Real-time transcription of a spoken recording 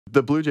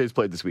The Blue Jays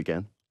played this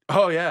weekend.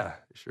 Oh, yeah.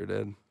 Sure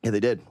did. Yeah, they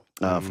did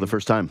for the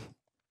first time.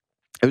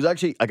 It was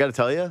actually, I got to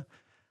tell you,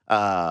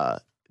 I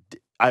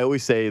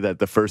always say that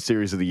the first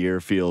series of the year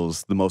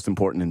feels the most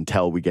important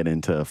until we get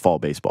into fall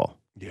baseball.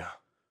 Yeah.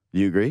 Do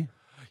you agree?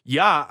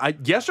 Yeah.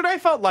 Yesterday I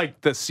felt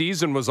like the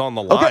season was on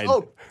the line.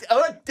 Okay.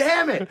 Oh,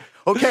 damn it.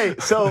 Okay,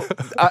 so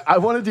I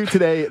want to do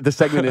today, the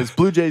segment is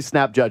Blue Jays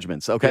Snap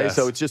Judgments, okay? Yes.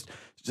 So it's just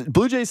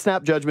Blue Jays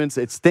Snap Judgments.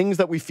 It's things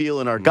that we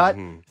feel in our gut,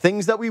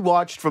 things that we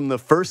watched from the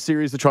first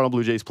series the Toronto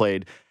Blue Jays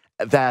played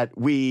that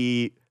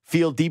we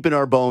feel deep in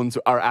our bones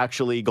are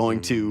actually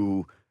going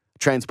to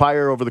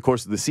transpire over the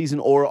course of the season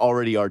or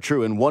already are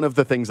true. And one of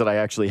the things that I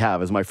actually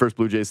have as my first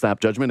Blue Jays Snap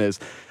Judgment is,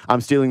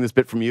 I'm stealing this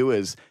bit from you,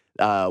 is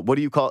what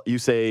do you call, you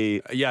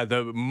say? Yeah,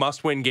 the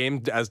must-win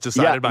game as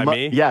decided by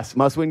me. Yes,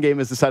 must-win game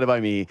is decided by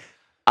me.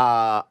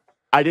 I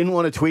didn't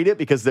want to tweet it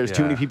because there's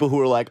too many people who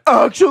are like,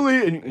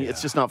 actually, and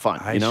it's just not fun.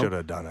 I should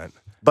have done it.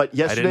 But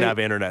yesterday, I didn't have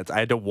internet. I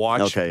had to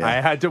watch. Okay, yeah. I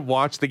had to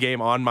watch the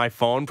game on my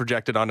phone,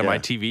 projected onto my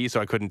TV, so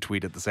I couldn't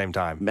tweet at the same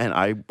time. Man,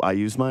 I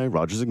used my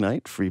Rogers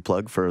Ignite, free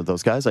plug for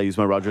those guys. I used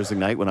my Rogers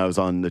Ignite when I was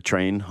on the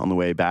train on the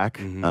way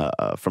back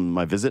from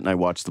my visit, and I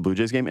watched the Blue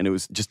Jays game, and it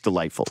was just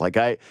delightful. Like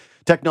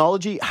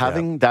technology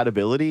having that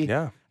ability.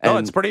 Yeah. No,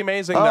 it's pretty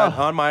amazing that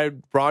on my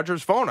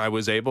Rogers phone I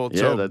was able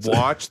to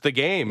watch the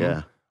game.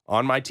 Yeah.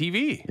 On my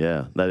TV.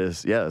 Yeah, that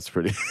is. Yeah, that's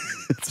pretty.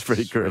 It's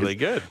pretty crazy. Really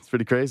good. It's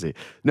pretty crazy.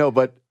 No,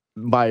 but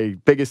one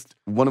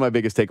of my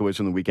biggest takeaways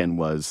from the weekend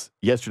was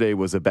yesterday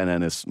was a Ben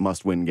Ennis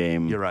must-win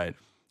game. You're right.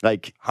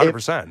 Like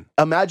 100%.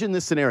 Imagine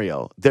this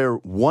scenario: they're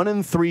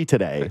 1-3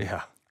 today.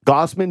 Yeah.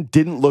 Gossman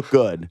didn't look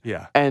good.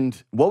 Yeah.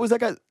 And what was that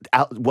guy?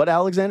 Tyler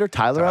Alexander?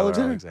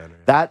 Yeah.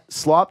 That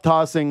slop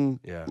tossing,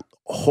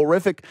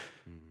 horrific.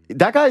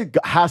 That guy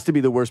has to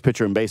be the worst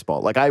pitcher in baseball.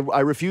 Like I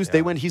refuse.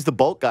 They went. He's the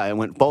bulk guy. I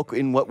went bulk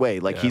in what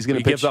way? Like he's going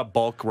to pitch. Gives up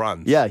bulk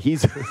runs. Yeah,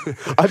 he's.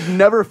 I've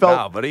never felt.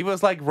 No, but he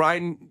was like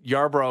Ryan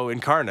Yarbrough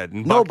incarnate,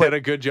 and Buck did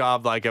a good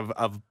job, like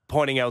of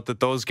pointing out that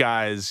those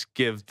guys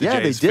give the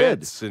Jays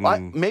fits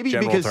in maybe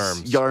general because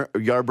terms.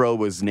 Yarbrough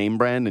was name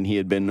brand and he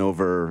had been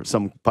over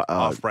some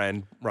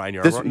off-brand Ryan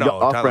Yarbrough.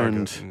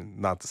 Off-brand,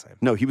 not the same.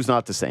 No, he was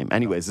not the same.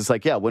 Anyways, it's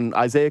like when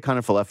Isaiah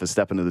Kiner-Falefa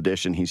step into the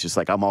dish and he's just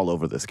like, I'm all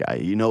over this guy.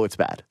 You know it's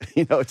bad.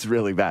 You know it's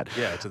really bad.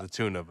 Yeah, to the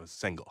tune of a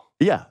single.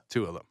 Yeah,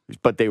 2 of them.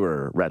 But they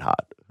were red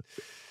hot.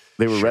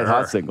 They were red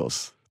hot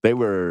singles. They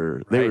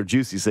were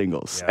juicy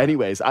singles. Yeah.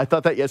 Anyways, I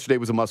thought that yesterday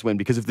was a must win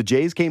because if the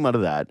Jays came out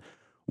of that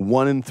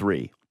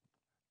 1-3.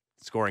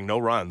 Scoring no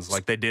runs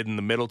like they did in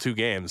the middle 2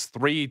 games.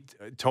 3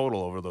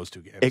 total over those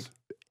 2 games.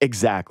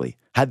 Exactly.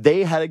 Had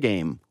they had a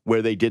game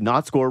where they did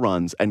not score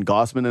runs and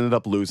Gossman ended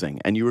up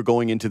losing and you were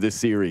going into this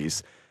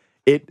series,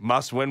 it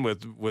must win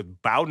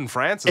with Bowden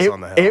Francis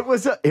on the hill.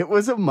 It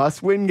was a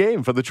must win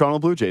game for the Toronto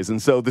Blue Jays. And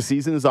so the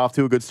season is off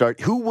to a good start.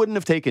 Who wouldn't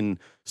have taken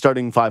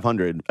starting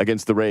 500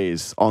 against the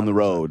Rays on the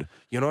road?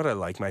 You know what I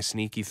like? My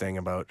sneaky thing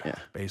about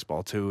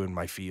baseball too and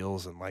my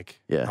feels and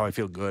how I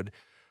feel good.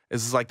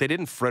 It's like they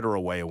didn't fritter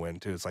away a win,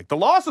 too. It's like the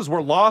losses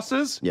were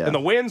losses, and the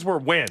wins were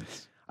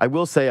wins. I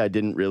will say I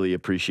didn't really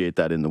appreciate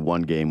that in the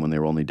one game when they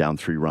were only down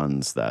 3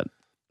 runs that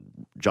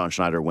John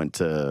Schneider went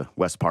to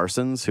Wes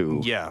Parsons,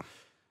 who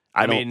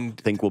I don't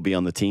think will be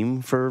on the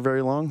team for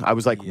very long. I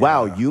was like,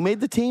 wow, you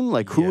made the team?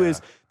 Like, who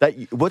is that?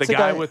 What's the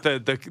guy with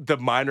the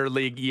minor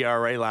league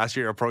ERA last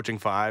year approaching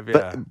 5?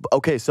 Yeah. But,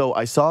 okay, so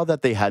I saw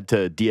that they had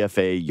to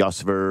DFA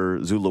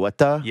Yosver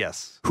Zulueta.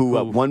 Yes. Who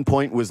at one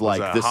point was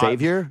like the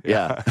savior.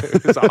 Yeah.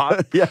 It was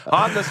hot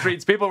in the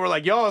streets. People were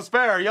like,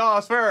 Yosver,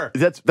 Yosver.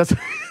 That's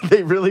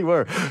they really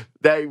were.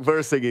 They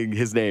were singing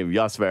his name,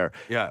 Yosver.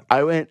 Yeah.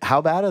 I went,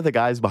 how bad are the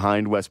guys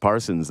behind Wes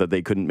Parsons that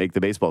they couldn't make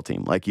the baseball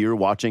team? Like, you're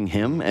watching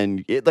him,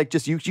 and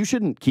you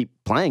shouldn't keep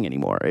playing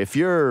anymore. If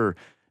you're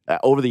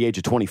over the age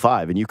of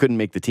 25 and you couldn't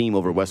make the team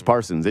over Wes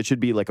Parsons, it should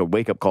be like a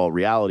wake-up call,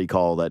 reality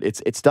call that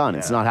it's done. Yeah.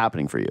 It's not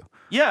happening for you.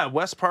 Yeah,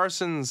 Wes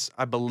Parsons,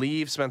 I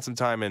believe, spent some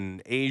time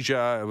in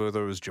Asia,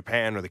 whether it was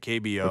Japan or the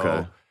KBO.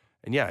 Okay.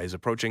 And yeah, he's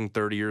approaching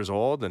 30 years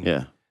old, and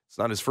it's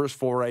not his first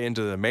foray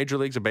into the major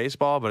leagues of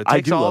baseball, but it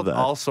takes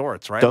all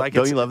sorts, right?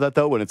 Don't you love that,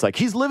 though, when it's like,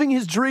 he's living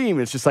his dream?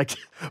 It's just like,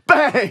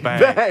 bang,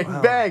 bang,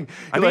 wow. bang.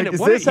 I mean,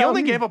 he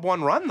only gave up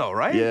 1 run, though,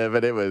 right? Yeah,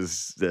 but it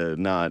was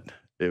not...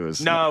 It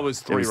was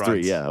 3 runs.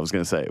 3, yeah, I was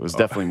going to say. It was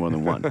definitely more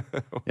than 1.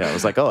 Yeah, I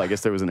was like, I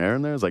guess there was an error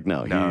in there. I was like,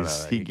 no,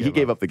 he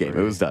gave up the game.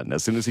 3. It was done.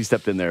 As soon as he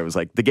stepped in there, it was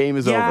like, the game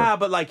is over. Yeah,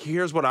 but like,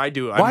 here's what I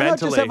do. Why not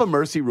just have a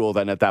mercy rule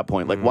then at that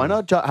point? Like, why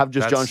not have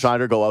just John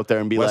Schneider go out there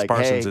and be Wes like,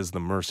 Parsons is the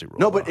mercy rule.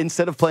 No, but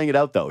instead of playing it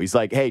out, though, he's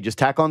like, hey, just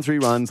tack on 3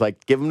 runs.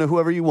 Like, give them to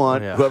whoever you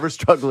want, whoever's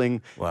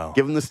struggling. Wow.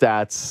 Give them the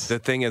stats. The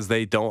thing is,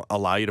 they don't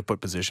allow you to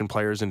put position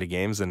players into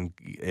games and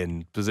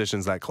in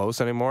positions that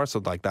close anymore.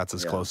 So, like, that's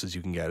as close as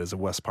you can get as a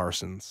Wes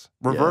Parsons.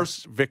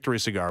 Reverse victory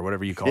cigar,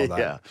 whatever you call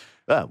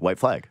that. White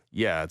flag.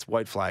 Yeah, it's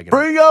white flag.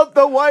 Bring out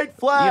the white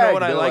flag. You know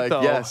what I like,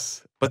 though?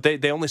 Yes. But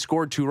they only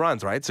scored 2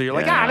 runs, right? So you're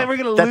like, they were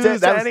going to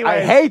lose anyway.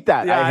 I hate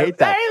that. Yeah, I hate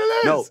that.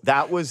 No,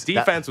 that was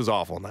defense was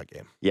awful in that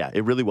game. Yeah,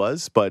 it really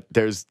was. But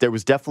there was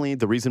definitely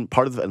the reason,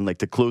 part of and like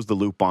to close the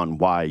loop on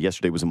why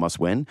yesterday was a must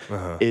win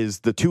is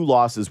the 2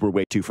 losses were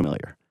way too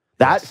familiar.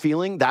 That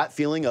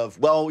feeling of,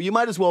 well, you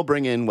might as well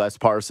bring in Wes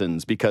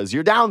Parsons because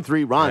you're down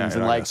 3 runs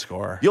and like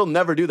you'll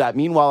never do that.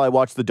 Meanwhile, I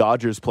watched the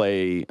Dodgers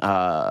play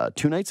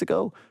 2 nights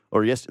ago.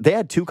 Or yes, they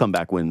had 2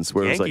 comeback wins.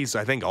 Where Yankees, it was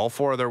like, I think all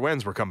 4 of their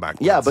wins were comeback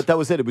wins. Yeah, but that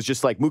was it. It was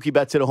just like Mookie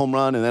Betts hit a home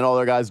run, and then all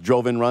their guys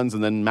drove in runs,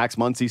 and then Max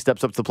Muncy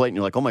steps up to the plate, and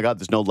you're like, oh my God,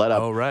 there's no let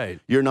up. Oh, right.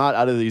 You're not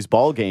out of these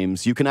ball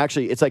games. You can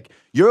actually, it's like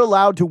you're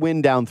allowed to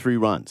win down 3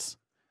 runs.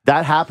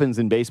 That happens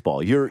in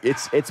baseball.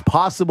 It's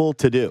possible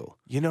to do.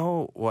 You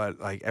know what?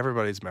 Like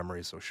everybody's memory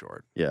is so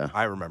short. Yeah,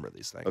 I remember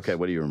these things. Okay,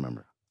 what do you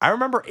remember? I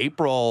remember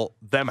April,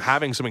 them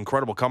having some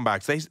incredible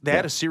comebacks. They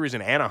had a series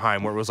in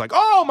Anaheim where it was like,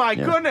 oh my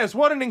goodness,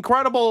 what an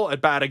incredible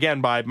at bat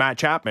again by Matt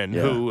Chapman,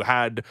 who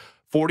had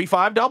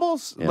 45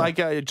 doubles. Like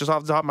just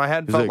off the top of my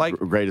head, felt like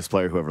greatest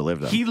player who ever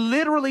lived. He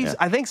literally,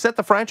 I think, set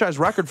the franchise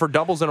record for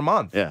doubles in a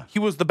month. Yeah, he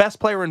was the best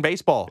player in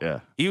baseball.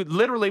 Yeah, he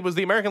literally was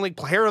the American League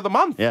Player of the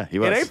Month. Yeah, he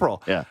was in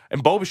April. Yeah,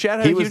 and Bo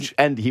Bichette had a huge,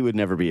 and he would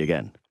never be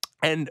again.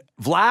 And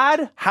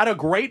Vlad had a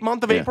great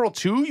month of April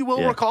too. You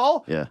will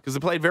recall, because he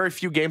played very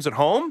few games at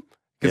home.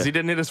 Because he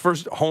didn't hit his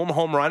first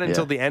home run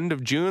until the end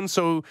of June.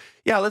 So,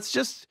 yeah, let's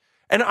just...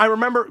 And I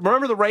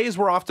remember the Rays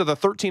were off to the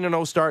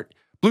 13-0 start.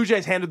 Blue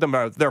Jays handed them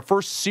their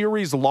first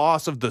series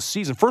loss of the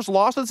season. First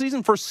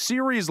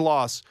series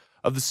loss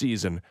of the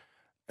season.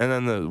 And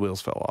then the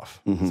wheels fell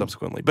off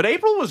subsequently. But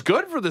April was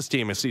good for this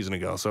team a season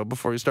ago, so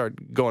before you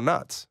start going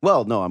nuts.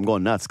 Well, no, I'm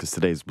going nuts because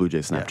today's Blue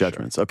Jays Snap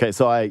Judgments. Sure. Okay,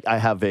 so I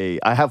have a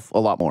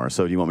lot more.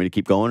 So do you want me to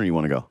keep going or you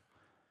want to go?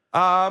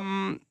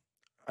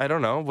 I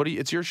don't know.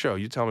 It's your show.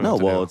 You tell me. No,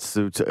 what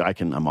to do.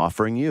 I'm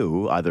offering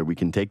you either we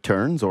can take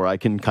turns or I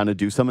can kind of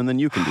do some and then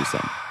you can do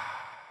some.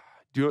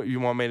 Do you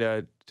want me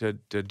to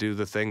do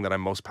the thing that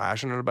I'm most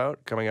passionate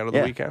about coming out of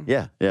the weekend?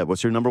 Yeah.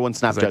 What's your number 1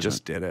 snap judgment? I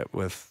just did it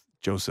with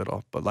Joe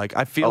Siddle, but like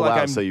I feel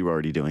like so you were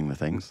already doing the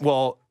things.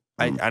 Well,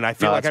 I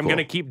feel like I'm going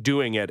to keep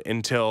doing it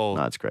until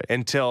that's great.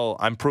 Until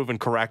I'm proven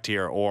correct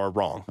here or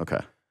wrong. Okay.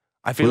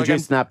 I feel like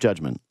snap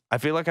judgment. I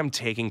feel like I'm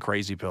taking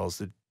crazy pills.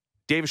 That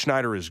David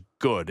Schneider is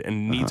good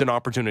and needs an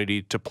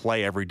opportunity to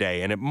play every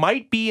day. And it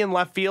might be in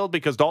left field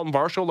because Dalton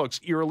Varsho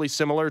looks eerily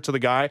similar to the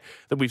guy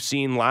that we've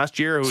seen last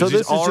year. So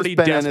this has just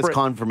been in his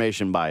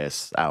confirmation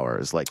bias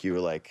hours. Like you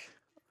were like...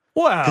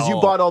 Well, because you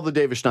bought all the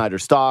David Schneider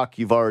stock,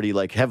 you've already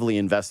like heavily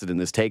invested in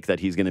this take that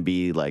he's going to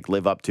be like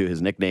live up to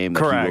his nickname.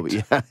 Correct.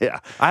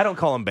 Yeah. I don't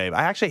call him Babe.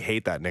 I actually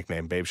hate that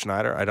nickname, Babe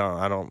Schneider. I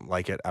don't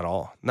like it at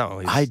all.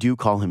 No, I do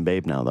call him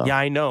Babe now though. Yeah,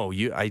 I know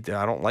I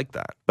don't like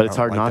that. But it's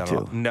hard not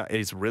to. No,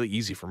 it's really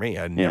easy for me.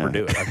 I never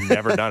do it. I've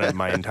never done it in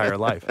my entire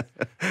life.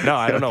 No,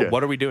 I don't know.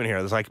 What are we doing here?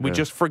 It's like we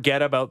just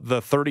forget about the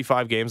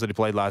 35 games that he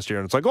played last year,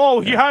 and it's like,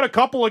 oh, he had a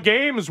couple of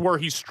games where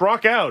he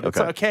struck out. It's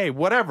like, okay,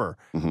 whatever.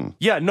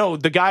 Yeah, no,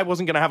 the guy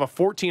wasn't going to have a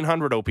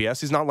 1,400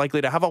 OPS. He's not likely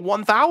to have a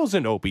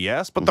 1,000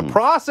 OPS, but the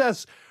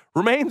process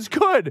remains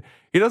good.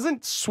 He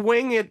doesn't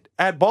swing it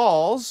at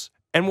balls,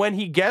 and when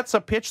he gets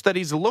a pitch that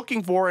he's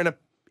looking for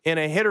in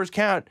a hitter's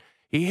count,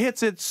 he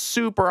hits it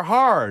super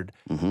hard.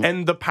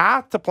 And the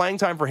path to playing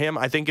time for him,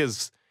 I think,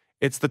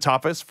 it's the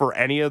toughest for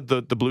any of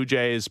the Blue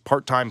Jays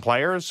part-time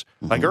players.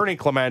 Like Ernie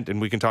Clement, and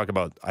we can talk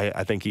about,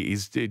 I think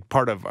he's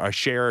part of a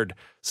shared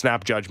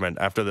snap judgment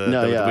after the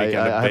weekend of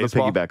baseball. I have a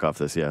piggyback off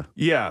this,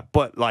 Yeah,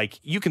 but like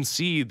you can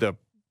see the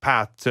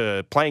path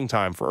to playing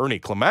time for Ernie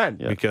Clement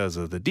because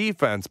of the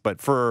defense,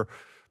 but for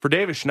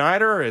David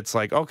Schneider, it's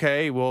like,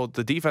 okay, well,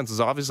 the defense is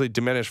obviously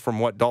diminished from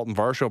what Dalton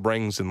Varsho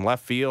brings in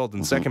left field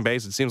and second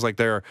base. It seems like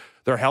they're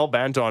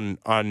hell-bent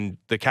on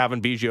the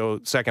Kevin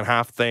Biggio second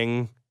half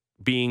thing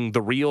being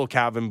the real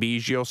Kevin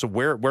Biggio. So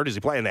where does he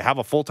play? And they have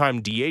a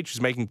full-time DH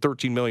who's making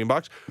 $13 million.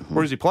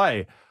 Where does he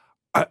play?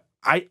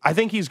 I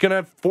think he's going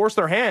to force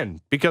their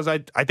hand because I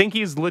think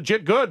he's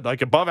legit good,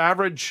 like above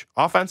average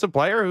offensive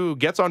player who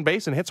gets on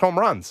base and hits home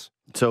runs.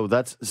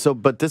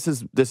 But this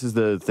is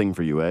the thing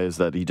for you, is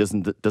that he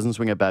doesn't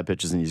swing at bad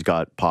pitches and he's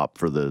got pop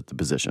for the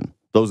position.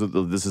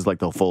 This is like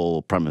the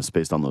full premise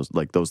based on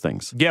those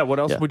things. Yeah. What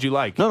else would you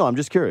like? No, I'm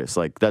just curious.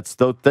 Like this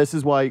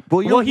is why.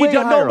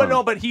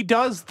 Well, but he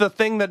does the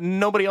thing that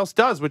nobody else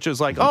does, which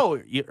is like,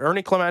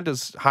 Ernie Clement,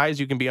 as high as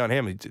you can be on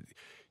him,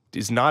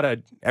 is not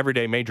a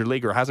everyday major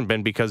leaguer. Hasn't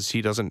been because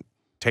he doesn't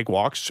take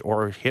walks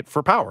or hit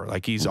for power.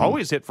 Like he's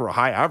always hit for a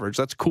high average.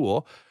 That's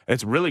cool. And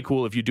it's really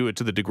cool if you do it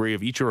to the degree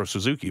of Ichiro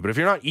Suzuki. But if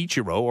you're not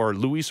Ichiro or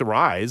Luis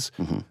Ariz,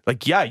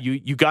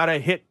 you got to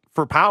hit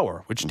for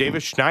power, which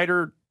David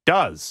Schneider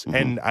does.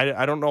 And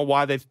I don't know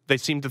why they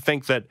seem to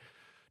think that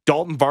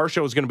Dalton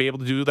Varsho is going to be able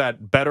to do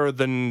that better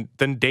than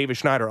David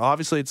Schneider.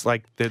 Obviously, it's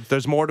like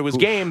there's more to his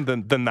game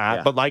than that.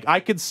 Yeah. But like I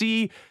could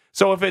see,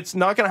 so if it's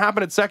not going to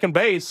happen at second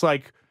base,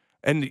 like,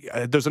 and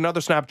there's another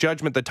snap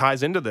judgment that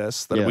ties into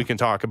this that we can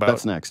talk about.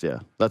 That's next,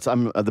 the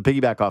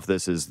piggyback off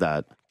this is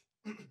that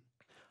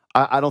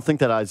I don't think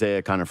that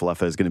Isaiah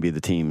Kiner-Falefa is going to be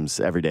the team's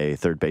everyday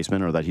third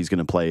baseman, or that he's going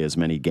to play as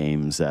many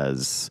games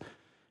as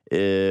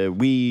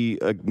we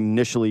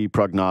initially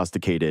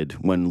prognosticated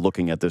when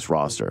looking at this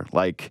roster.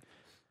 Like,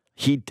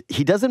 he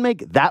doesn't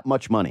make that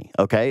much money,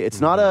 okay? It's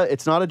not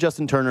a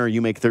Justin Turner,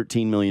 you make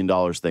 $13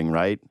 million thing,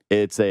 right?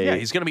 It's a... Yeah,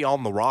 he's going to be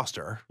on the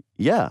roster.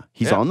 Yeah,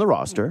 he's on the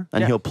roster,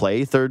 and he'll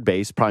play third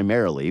base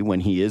primarily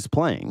when he is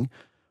playing.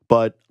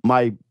 But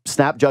my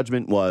snap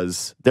judgment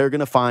was they're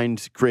going to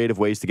find creative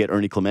ways to get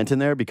Ernie Clement in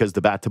there because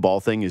the bat-to-ball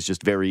thing is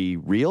just very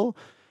real.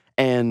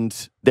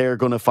 And they're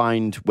going to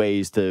find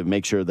ways to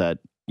make sure that,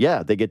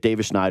 they get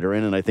Davis Schneider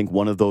in. And I think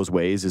one of those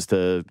ways is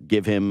to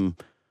give him,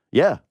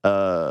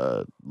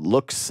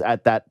 looks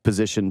at that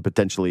position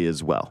potentially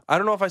as well. I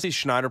don't know if I see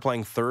Schneider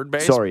playing third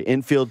base. Sorry,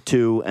 infield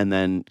 2 and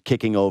then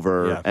kicking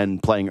over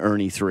and playing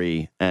Ernie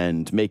 3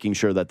 and making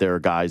sure that there are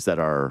guys that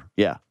are,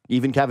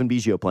 even Kevin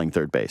Biggio playing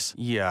third base.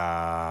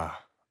 Yeah.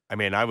 I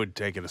mean, I would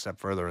take it a step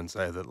further and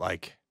say that,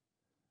 like,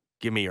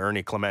 give me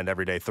Ernie Clement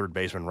everyday third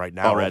baseman right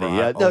now. Already,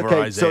 over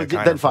okay, so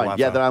then fine.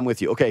 Yeah, then I'm with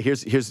you. Okay,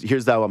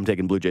 here's how I'm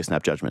taking Blue Jay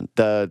snap judgment.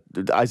 The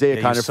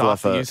Isaiah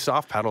Kiner-Falefa. You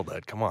soft-pedaled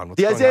it. Come on.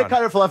 The Isaiah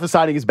Kiner-Falefa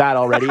signing is bad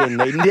already, and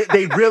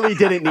they really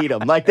didn't need him.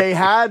 Like, they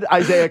had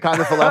Isaiah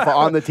Kiner-Falefa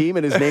on the team,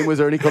 and his name was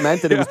Ernie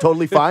Clement, and it was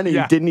totally fine, and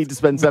you didn't need to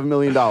spend $7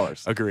 million.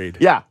 Agreed.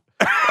 Yeah.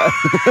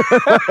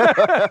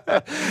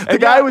 The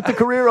guy with the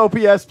career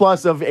OPS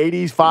plus of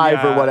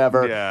 85 or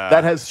whatever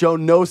that has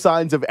shown no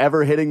signs of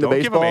ever hitting the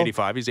baseball. Don't give him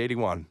 85. He's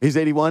 81. He's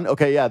 81?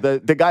 Okay, yeah.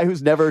 The guy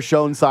who's never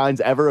shown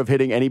signs ever of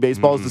hitting any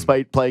baseballs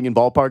despite playing in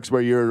ballparks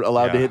where you're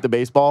allowed to hit the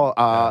baseball.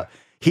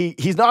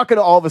 He's not going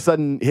to all of a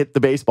sudden hit the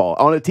baseball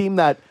on a team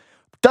that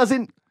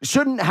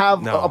shouldn't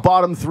have a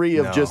bottom 3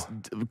 of just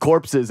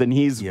corpses, and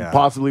he's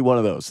possibly one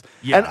of those.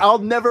 And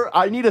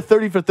I need a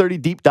 30 for 30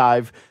 deep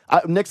dive.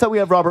 Next time we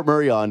have Robert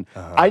Murray on,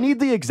 I need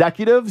the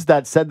executives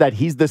that said that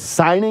he's the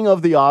signing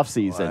of the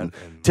offseason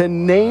to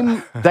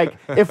name, like,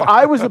 if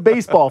I was a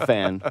baseball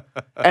fan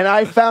and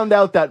I found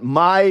out that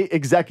my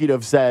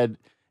executive said,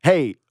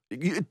 hey,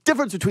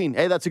 difference between,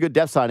 hey, that's a good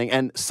depth signing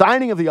and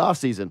signing of the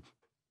offseason,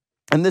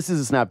 and this is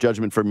a snap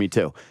judgment for me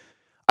too.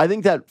 I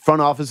think that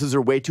front offices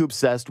are way too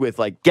obsessed with,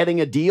 like,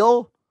 getting a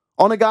deal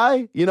on a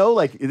guy,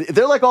 like,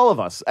 they're like all of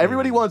us.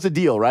 Everybody wants a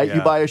deal, right?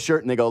 You buy a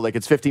shirt and they go, like,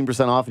 it's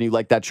 15% off and you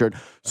like that shirt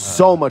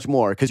so much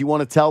more because you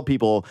want to tell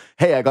people,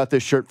 hey, I got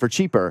this shirt for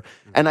cheaper.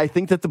 And I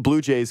think that the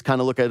Blue Jays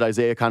kind of look at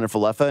Isaiah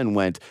Kiner-Falefa and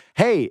went,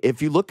 hey,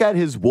 if you look at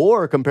his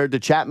WAR compared to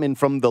Chapman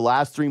from the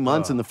last 3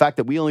 months and the fact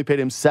that we only paid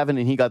him 7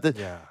 and he got this,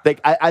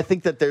 like, I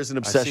think that there's an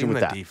obsession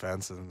with that.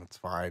 Defense, and it's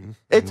fine.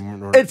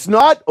 It's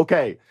not,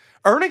 okay.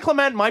 Ernie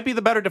Clement might be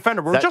the better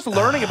defender. We're just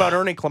learning about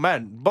Ernie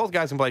Clement. Both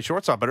guys can play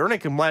shortstop, but Ernie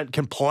Clement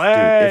can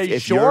play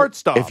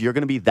shortstop. If you're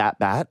going to be that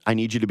bat, I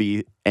need you to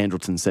be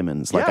Andrelton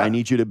Simmons. Like, I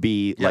need you to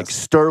be like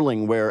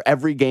Sterling, where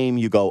every game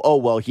you go, oh,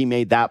 well, he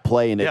made that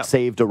play and it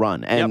saved a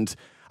run. And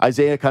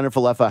Isaiah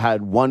Kiner-Falefa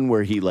had one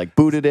where he, like,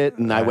 booted it,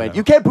 and I went,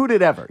 you can't boot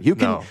it ever. You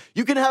can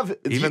have,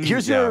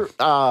 here's your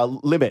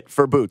limit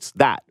for boots.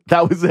 That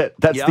was it.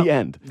 That's the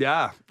end.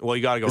 Yeah. Well,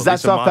 you got to go. Is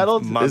that soft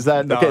pedaled? Is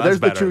that okay? There's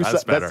the true.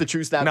 That's the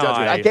true snap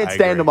judgment. I can't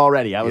stand him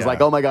already. I was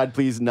like, oh my god,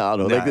 please no.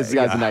 Like, this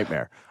guy's a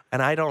nightmare.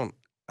 And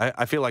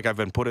I feel like I've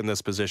been put in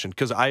this position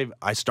because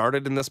I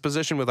started in this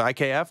position with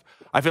IKF.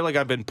 I feel like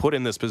I've been put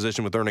in this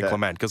position with Ernie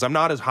Clement because I'm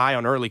not as high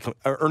on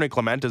Ernie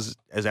Clement as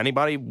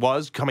anybody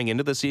was coming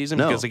into the season.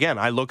 Because, again,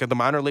 I look at the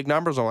minor league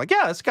numbers. I'm like,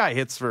 this guy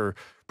hits for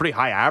pretty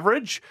high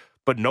average,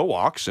 but no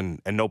walks and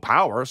no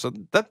power. So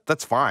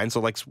that's fine.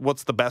 So, like,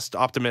 what's the best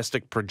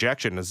optimistic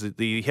projection? Is it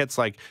he hits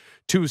like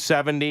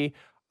 270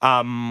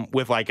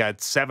 with like a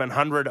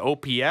 700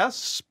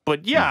 OPS?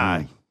 But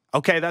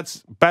okay,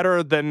 that's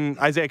better than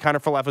Isaiah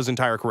Kiner-Falefa's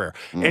entire career.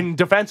 And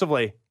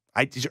defensively,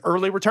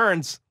 early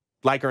returns,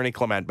 like Ernie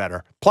Clement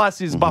better. Plus,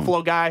 he's a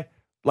Buffalo guy,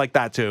 like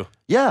that too.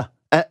 Yeah.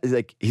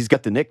 Like, he's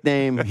got the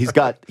nickname. He's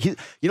got, you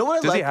know what I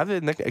like? Does he have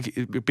the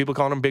nickname? People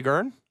calling him Big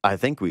Ern? I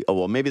think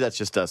well, maybe that's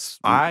just us.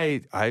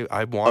 I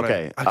want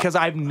to, because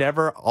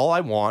all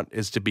I want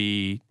is to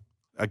be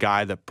a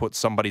guy that puts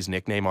somebody's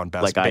nickname on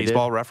Best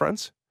Baseball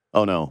Reference.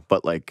 Oh, no,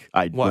 but like,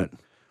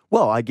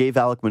 well, I gave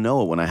Alec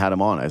Manoah when I had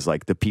him on. I was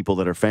like, the people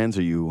that are fans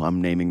of you,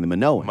 I'm naming the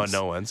Manoahs.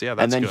 Manoahs, yeah,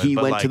 that's And then good, he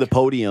went to the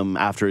podium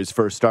after his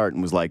first start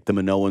and was like, the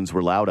Manoahs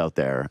were loud out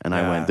there. And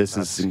I went, this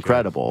is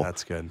incredible. Good.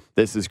 That's good.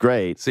 This is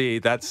great. See,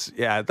 that's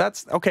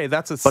okay.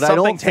 That's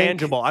something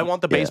tangible. I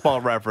want the baseball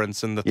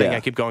reference. And the thing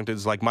I keep going to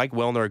is, like, Mike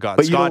Wilner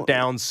got Scott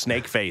Downs'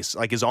 Snake Face,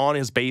 like, is on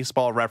his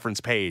baseball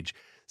reference page.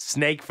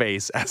 Snake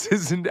Face as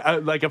his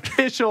like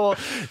official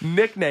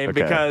nickname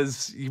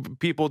because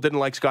people didn't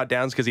like Scott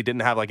Downs because he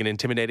didn't have like an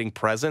intimidating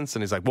presence,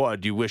 and he's like, "What?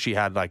 Do you wish he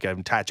had like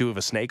a tattoo of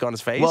a snake on his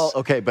face?" Well,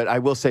 okay, but I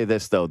will say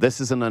this though: this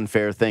is an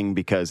unfair thing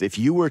because if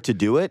you were to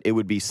do it, it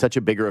would be such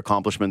a bigger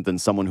accomplishment than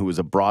someone who was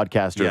a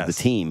broadcaster of the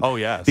team. Oh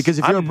yes, because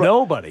if you're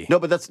nobody, no,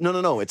 but that's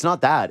no. It's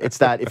not that. It's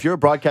that if you're a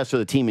broadcaster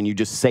of the team and you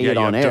just say it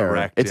on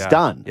air, it's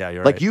done. Yeah,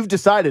 you're like right. You've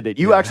decided it.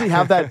 You actually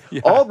have that.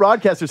 All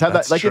broadcasters have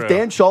that. Like if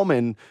Dan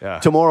Schulman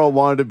tomorrow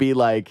wanted to be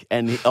like,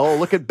 and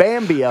look at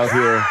Bambi out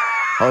here.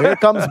 Oh, here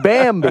comes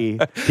Bambi.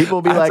 People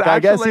will be like, I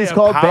guess he's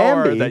called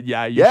Bambi.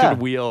 That, you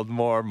should wield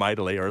more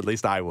mightily, or at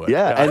least I would.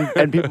 Yeah,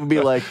 and people will be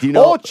like, do you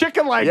know? Oh,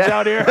 chicken legs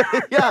out here.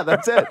 Yeah,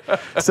 that's it.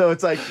 So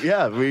it's like,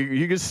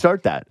 you can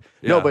start that.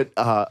 No, but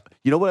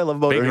you know what I love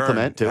about Ernie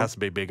Clement too? It has to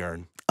be Big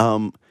Earn.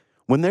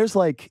 When there's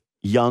like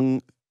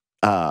young,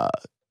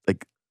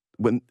 like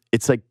when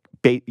it's like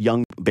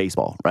young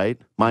baseball, right?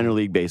 Not minor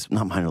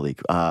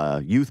league,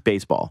 youth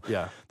baseball.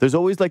 Yeah. There's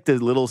always like the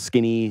little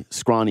skinny,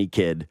 scrawny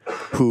kid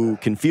who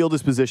can field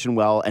his position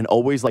well and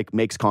always like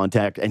makes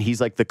contact, and he's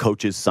like the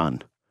coach's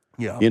son.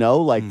 Yeah. You know,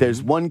 like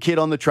there's one kid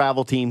on the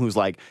travel team who's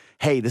like,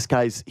 hey,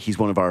 he's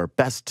one of our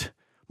best,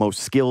 most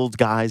skilled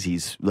guys.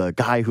 He's the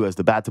guy who has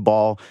the bat to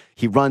ball.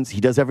 He runs,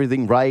 he does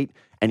everything right,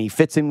 and he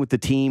fits in with the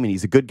team, and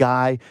he's a good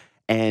guy.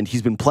 And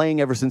he's been playing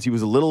ever since he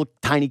was a little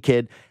tiny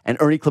kid. And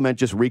Ernie Clement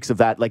just reeks of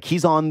that. Like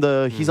he's on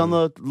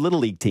the little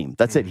league team.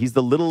 That's it. He's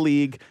the little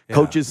league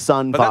coach's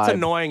son. But that's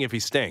annoying if he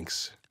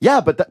stinks. Yeah,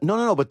 but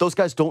no. But those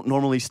guys don't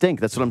normally stink.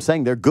 That's what I'm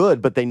saying. They're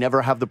good, but they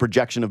never have the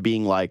projection of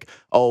being like,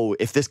 oh,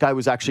 if this guy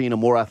was actually in a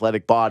more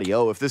athletic body.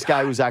 Oh, if this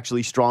guy was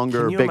actually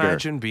stronger, bigger. Can you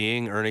imagine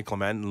being Ernie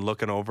Clement and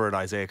looking over at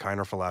Isaiah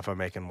Kiner-Falefa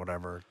making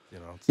whatever,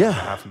 like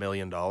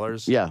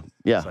 $500,000? Yeah.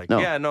 It's like,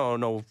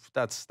 no,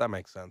 that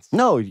makes sense.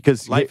 No,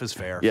 because life is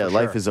fair. Yeah,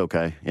 life is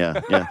okay.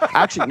 Yeah.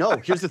 Actually, no.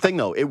 Here's the thing,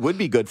 though. It would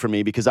be good for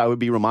me because I would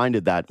be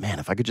reminded that, man,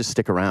 if I could just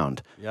stick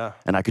around,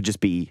 and I could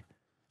just be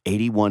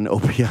 81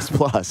 OPS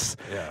plus.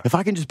 Yeah. If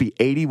I can just be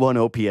 81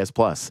 OPS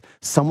plus,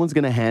 someone's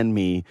going to hand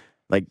me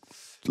like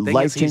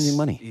life-changing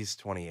money. He's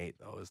 28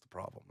 though, is the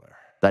problem there.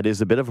 That is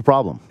a bit of a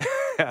problem.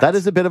 That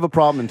is a bit of a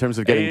problem in terms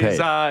of getting paid.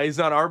 He's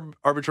not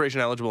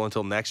arbitration eligible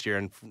until next year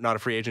and not a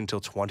free agent until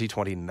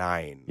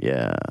 2029.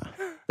 Yeah.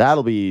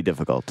 That'll be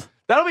difficult.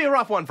 That'll be a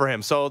rough one for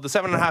him. So the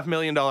 $7.5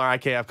 million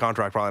IKF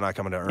contract probably not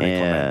coming to Ernie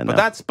Clement.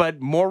 No.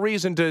 But more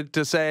reason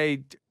to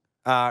say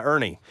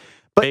Ernie.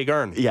 Big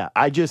Earn. Yeah,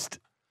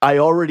 I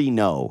already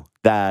know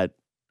that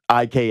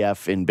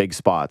IKF in big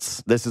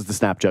spots, this is the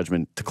snap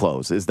judgment to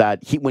close, is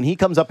that when he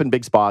comes up in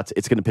big spots,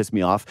 it's going to piss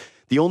me off.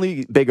 The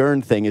only Big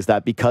Earn thing is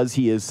that because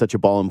he is such a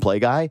ball and play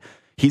guy,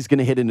 he's going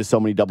to hit into so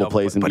many double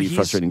plays and be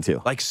frustrating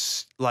too.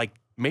 Like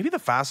maybe the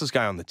fastest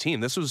guy on the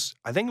team.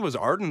 I think it was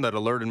Arden that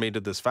alerted me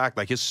to this fact.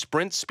 Like his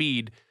sprint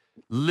speed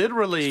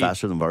literally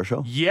faster than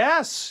Varsho?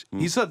 Yes.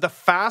 He's the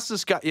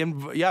fastest guy.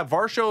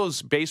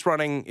 Varsho's base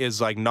running is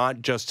like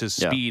not just his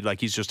speed.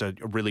 Like he's just a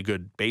really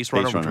good base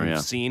runner, which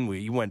we've seen.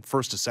 He went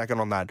first to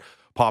second on that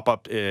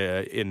pop-up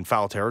in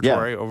foul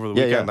territory over the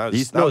weekend. Yeah.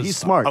 He's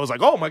smart. I was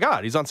like, oh my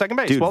God, he's on second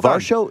base. Dude, well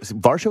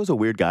Varsho's a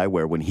weird guy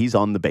where when he's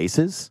on the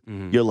bases,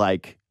 you're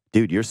like,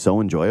 dude, you're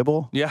so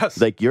enjoyable.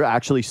 Yes. Like, you're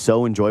actually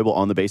so enjoyable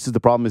on the bases. The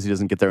problem is he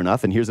doesn't get there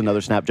enough. And here's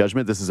another snap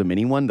judgment. This is a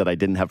mini one that I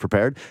didn't have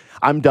prepared.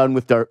 I'm done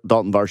with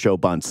Dalton Varsho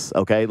bunts,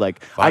 okay?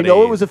 Like, I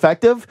know it was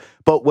effective,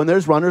 but when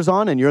there's runners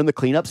on and you're in the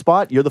cleanup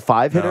spot, you're the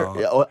five hitter.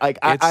 Like,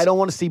 I don't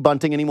want to see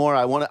bunting anymore.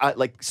 I want to,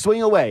 like,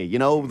 swing away. You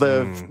know,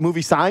 the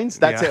movie Signs?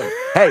 That's it.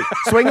 Hey,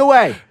 swing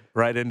away.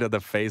 Right into the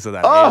face of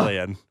that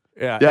alien.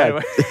 Yeah.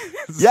 Anyway.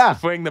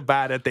 Swing the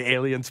bat at the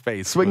alien's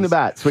face. Swing the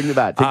bat. Take the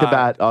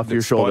bat off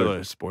your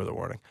shoulder. Spoiler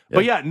warning.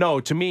 Yeah.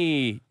 But to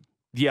me,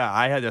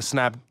 I had a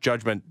snap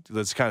judgment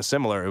that's kind of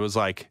similar. It was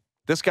like,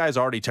 this guy's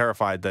already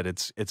terrified that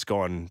it's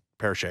going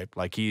pear-shaped.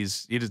 Like he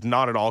is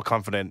not at all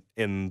confident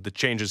in the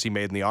changes he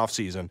made in the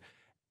offseason.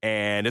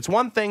 And it's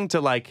one thing to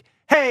like,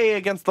 hey,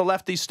 against the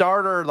lefty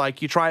starter,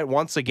 like you try it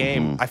once a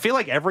game. I feel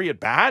like every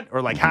at-bat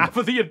or like half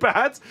of the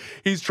at-bats,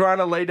 he's trying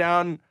to lay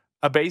down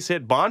a base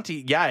hit bunt.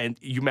 And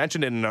you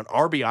mentioned it in an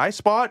RBI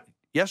spot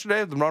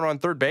yesterday, the runner on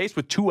third base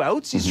with 2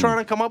 outs. He's trying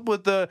to come up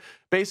with the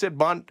base hit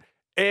bunt.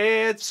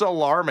 It's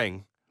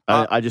alarming.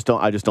 I just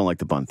don't like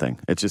the bunt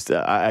thing. It's just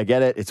I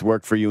get it. It's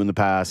worked for you in the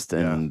past,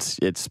 and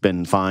it's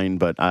been fine.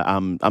 But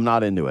I'm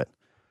not into it.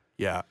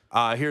 Yeah.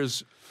 I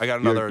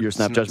got another your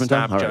snap judgment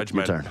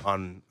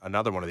on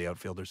another one of the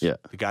outfielders. Yeah.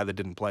 The guy that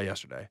didn't play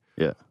yesterday.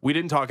 Yeah. We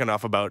didn't talk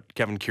enough about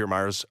Kevin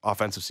Kiermaier's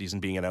offensive season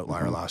being an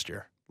outlier last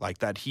year. Like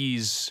that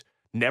he's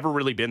never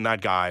really been that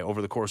guy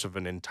over the course of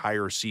an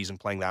entire season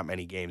playing that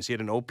many games. He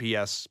had an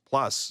OPS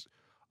plus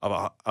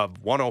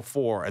of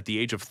 104 at the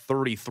age of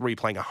 33,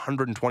 playing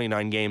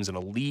 129 games in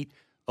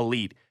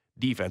elite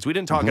defense. We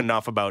didn't talk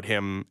enough about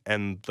him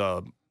and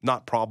the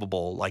not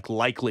probable, like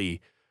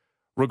likely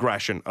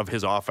regression of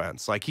his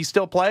offense. Like he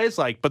still plays,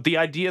 but the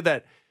idea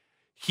that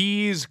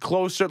he's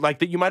closer, like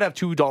that you might have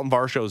 2 Dalton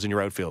Varshos in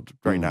your outfield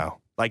right now,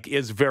 like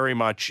is very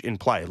much in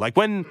play. Like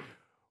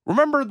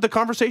remember the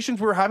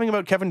conversations we were having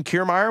about Kevin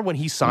Kiermaier when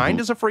he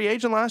signed as a free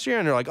agent last year?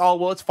 And they're like, oh,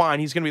 well, it's fine.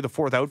 He's going to be the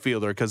 4th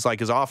outfielder because,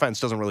 like, his offense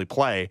doesn't really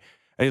play.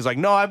 And he's like,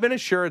 no, I've been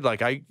assured,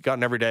 like, I got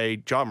an everyday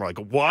job. And we're like,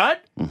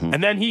 what?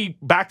 And then he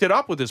backed it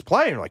up with his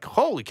play. And we're like,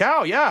 holy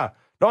cow, yeah.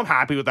 No, I'm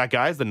happy with that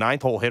guy. He's the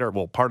 9th hole hitter.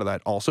 Well, part of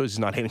that also is he's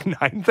not hitting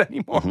 9th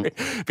anymore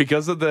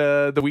because of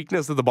the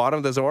weakness at the bottom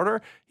of this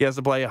order. He has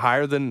to play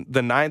higher than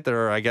 9th,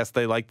 or I guess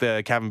they like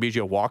the Kevin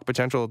Biggio walk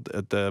potential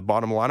at the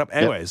bottom of the lineup.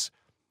 Anyways.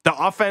 The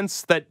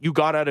offense that you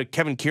got out of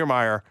Kevin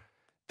Kiermaier,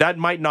 that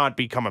might not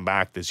be coming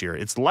back this year.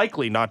 It's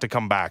likely not to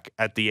come back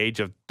at the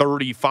age of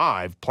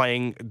 35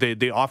 playing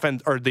the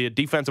offense or the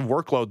defensive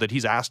workload that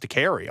he's asked to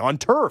carry on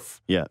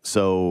turf. Yeah.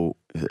 So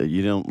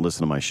you don't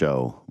listen to my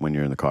show when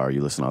you're in the car.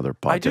 You listen to other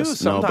podcasts. I do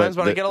sometimes,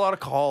 but I get a lot of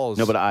calls.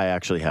 No, but I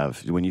actually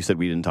have. When you said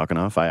we didn't talk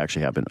enough, I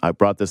actually have been. I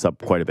brought this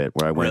up quite a bit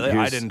where I went. Really?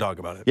 I didn't talk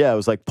about it. Yeah, it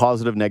was like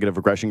positive, negative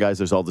regression, guys.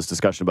 There's all this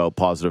discussion about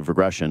positive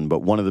regression,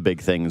 but one of the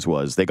big things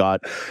was they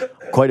got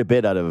quite a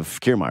bit out of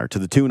Kiermaier to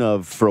the tune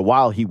of, for a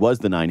while, he was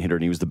the 9-hitter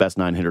and he was the best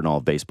 9-hitter in all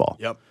of baseball.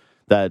 Yep.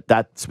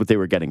 That's what they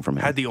were getting from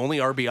him. Had the only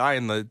RBI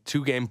in the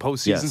 2-game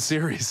postseason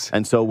series.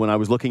 And so when I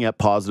was looking at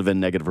positive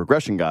and negative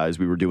regression guys,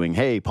 we were doing,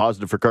 hey,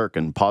 positive for Kirk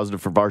and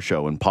positive for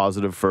Varsho and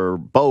positive for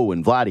Bo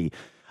and Vladdy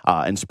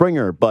and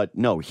Springer. But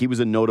no, he was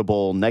a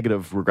notable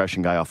negative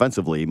regression guy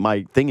offensively.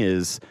 My thing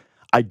is,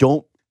 I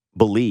don't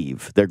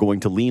believe they're going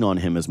to lean on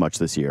him as much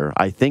this year.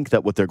 I think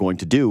that what they're going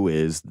to do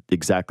is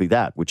exactly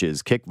that, which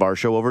is kick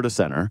Varsho over to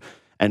center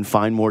and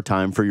find more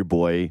time for your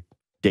boy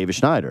Davis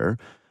Schneider.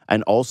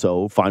 And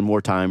also find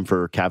more time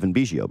for Kevin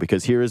Biggio,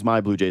 because here is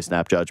my Blue Jay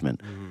snap judgment.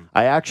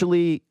 I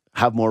actually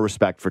have more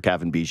respect for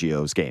Kevin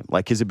Biggio's game,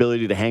 like his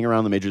ability to hang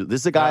around the majors.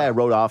 This is a guy I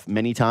wrote off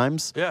many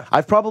times. Yeah.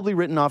 I've probably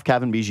written off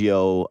Kevin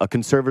Biggio a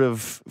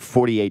conservative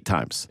 48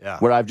 times,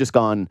 where I've just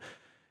gone,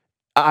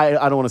 I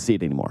don't want to see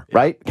it anymore,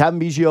 right? Kevin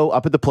Biggio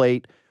up at the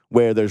plate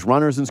where there's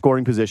runners in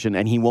scoring position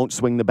and he won't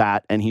swing the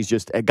bat, and he's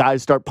just,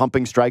 guys start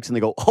pumping strikes and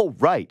they go, oh,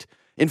 right.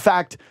 In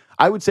fact,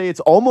 I would say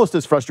it's almost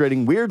as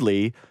frustrating,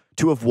 weirdly,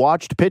 to have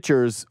watched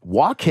pitchers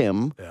walk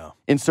him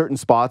in certain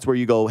spots where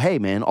you go, hey,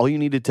 man, all you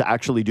needed to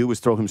actually do was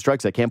throw him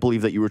strikes. I can't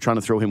believe that you were trying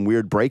to throw him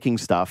weird breaking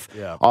stuff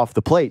off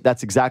the plate.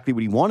 That's exactly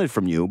what he wanted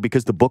from you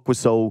because the book was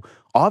so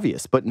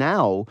obvious. But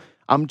now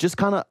I'm just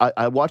kind of,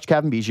 I watched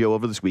Kevin Biggio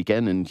over this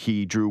weekend and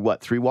he drew,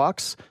 what, 3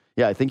 walks?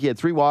 Yeah, I think he had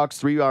 3 walks,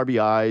 3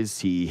 RBIs.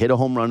 He hit a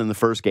home run in the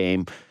first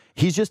game.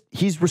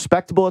 He's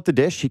respectable at the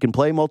dish. He can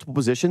play multiple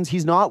positions.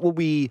 He's not what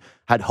we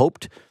had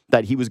hoped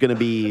that he was going to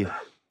be,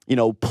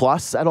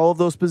 plus at all of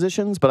those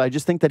positions, but I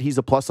just think that he's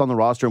a plus on the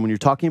roster. And when you're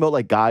talking about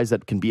like guys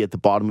that can be at the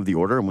bottom of the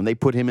order, and when they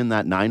put him in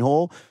that 9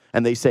 hole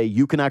and they say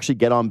you can actually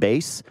get on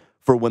base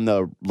for when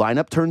the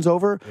lineup turns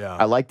over,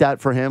 I like that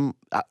for him.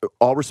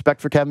 All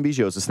respect for Kevin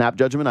Biggio. It's a snap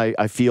judgment.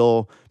 I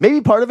feel maybe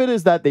part of it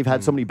is that they've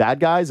had so many bad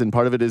guys, and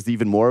part of it is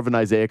even more of an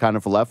Isaiah kind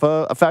of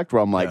Falefa effect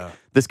where I'm like,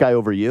 this guy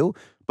over you.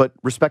 But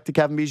respect to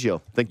Kevin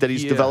Biggio. Think that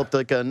he's developed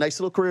like a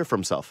nice little career for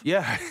himself.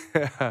 Yeah.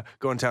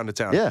 Going town to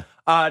town.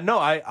 Yeah. No,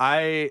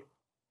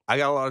 I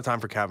got a lot of time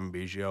for Kevin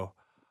Biggio.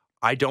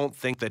 I don't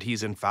think that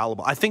he's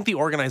infallible. I think the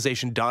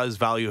organization does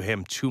value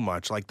him too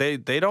much. Like they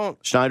don't.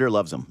 Schneider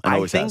loves him.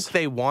 I think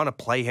they want to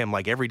play him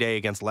like every day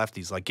against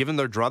lefties. Like given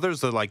their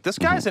druthers, they're like, this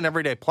guy's an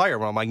everyday player.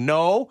 Well, I'm like,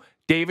 no,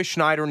 Davis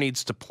Schneider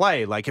needs to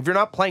play. Like if you're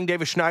not playing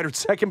Davis Schneider at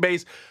second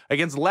base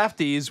against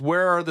lefties,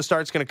 where are the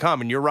starts going to come?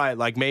 And you're right.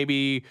 Like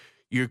maybe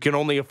you can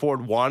only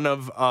afford one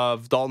of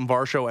Dalton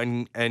Varsho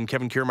and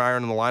Kevin Kiermaier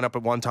in the lineup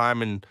at one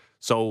time, and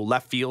so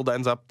left field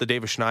ends up the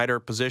Davis Schneider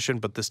position,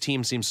 but this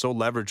team seems so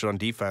leveraged on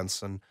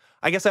defense. And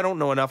I guess I don't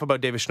know enough about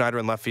Davis Schneider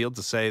in left field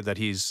to say that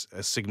he's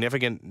a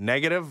significant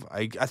negative.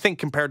 I think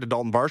compared to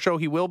Dalton Varsho,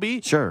 he will be.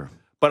 Sure.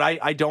 But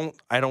I don't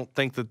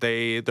think that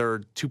they're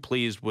too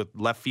pleased with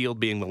left field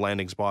being the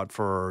landing spot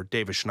for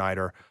Davis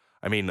Schneider.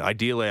 I mean,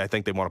 ideally, I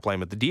think they want to play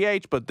him at the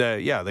DH, but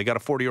they got a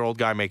 40-year-old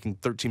guy making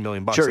 $13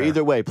 million. Sure, there.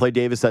 Either way, play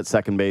Davis at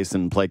second base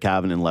and play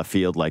Cavan in left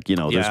field. Like,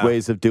 there's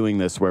ways of doing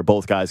this where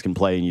both guys can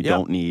play and you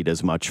don't need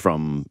as much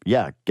from,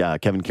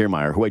 Kevin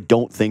Kiermaier, who I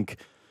don't think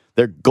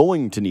they're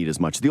going to need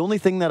as much. The only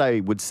thing that I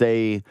would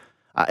say,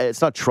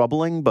 it's not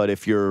troubling, but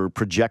if you're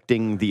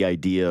projecting the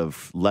idea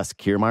of less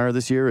Kiermaier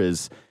this year,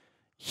 is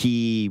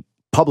he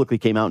publicly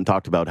came out and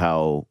talked about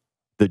how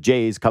the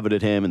Jays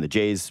coveted him and the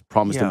Jays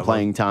promised him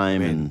playing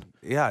time.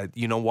 Yeah,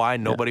 you know why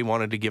nobody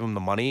wanted to give him the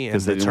money and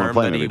the term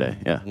that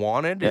he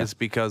wanted is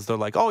because they're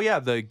like, oh yeah,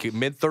 the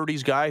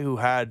mid-30s guy who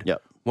had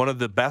one of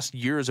the best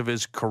years of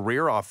his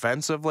career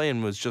offensively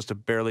and was just a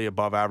barely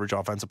above average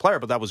offensive player,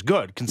 but that was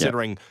good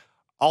considering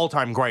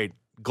all-time great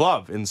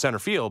glove in center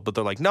field. But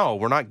they're like, no,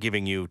 we're not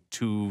giving you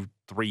 2-3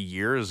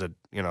 years at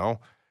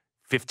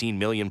 15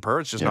 million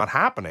per. It's just not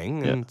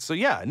happening. And so,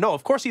 no,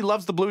 of course he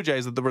loves the Blue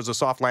Jays that there was a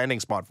soft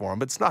landing spot for him,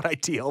 but it's not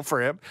ideal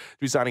for him to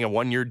be signing a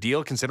 1-year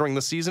deal considering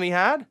the season he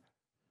had.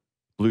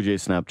 Blue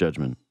Jays snap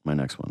judgment, my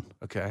next one.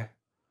 Okay.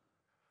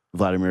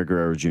 Vladimir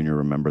Guerrero Jr.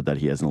 remembered that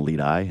he has an elite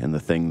eye, and the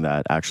thing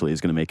that actually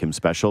is going to make him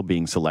special,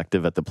 being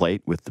selective at the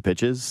plate with the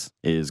pitches,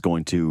 is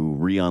going to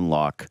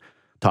re-unlock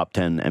top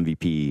 10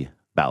 MVP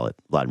ballot,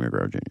 Vladimir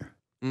Guerrero Jr.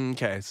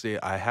 Okay, see,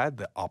 I had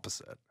the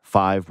opposite.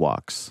 5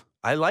 walks.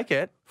 I like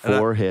it.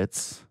 4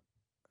 hits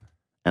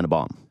and a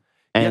bomb.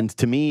 And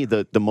to me,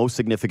 the most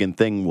significant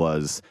thing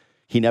was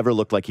he never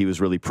looked like he was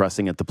really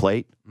pressing at the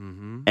plate.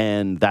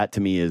 And that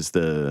to me is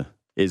the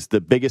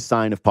biggest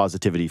sign of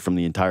positivity from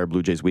the entire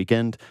Blue Jays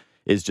weekend,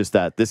 is just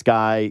that this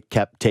guy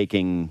kept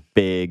taking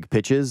big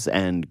pitches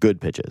and good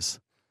pitches.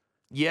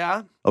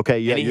 Yeah. Okay,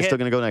 you're still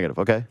going to go negative,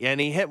 okay?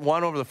 And he hit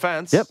one over the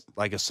fence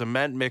like a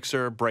cement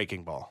mixer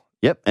breaking ball.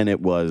 Yep, and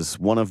it was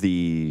one of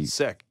the...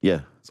 Sick.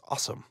 Yeah. It's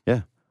awesome.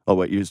 Yeah. Oh,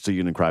 wait, so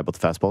you're going to cry about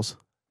the fastballs?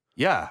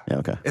 Yeah.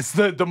 Okay. It's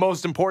the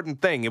most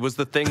important thing. It was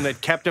the thing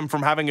that kept him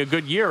from having a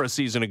good year a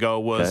season ago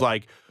was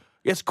like,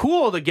 it's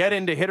cool to get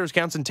into hitters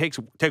counts and take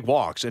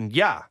walks. And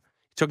yeah,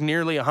 he took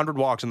nearly 100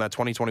 walks in that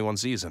 2021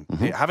 season.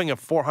 Having a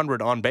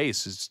 400 on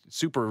base is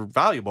super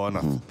valuable and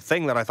a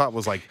thing that I thought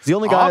was like He's the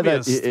only guy that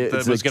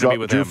was going to be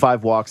with drew him.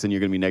 5 walks and you're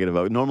going to be negative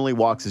about. Normally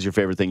walks is your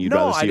favorite thing. You'd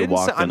rather see a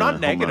walk than I'm not a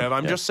home negative. run.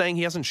 I'm just saying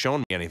he hasn't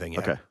shown me anything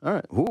yet. Okay. All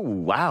right. Ooh,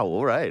 wow.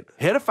 All right.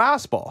 Hit a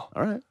fastball.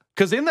 All right.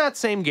 Because in that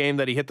same game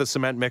that he hit the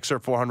cement mixer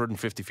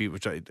 450 feet,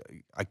 which I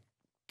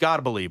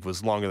gotta believe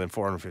was longer than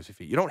 450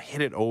 feet. You don't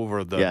hit it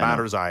over the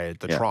batter's eye at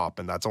the Trop,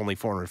 and that's only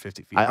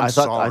 450 feet. I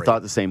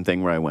thought the same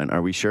thing where I went,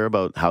 are we sure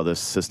about how this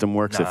system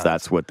works if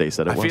that's what they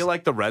said it was? I feel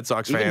like the Red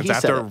Sox fans,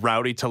 after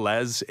Rowdy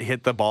Tellez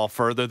hit the ball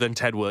further than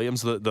Ted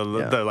Williams, they're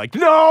like,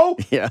 no!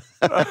 Yeah.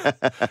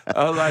 I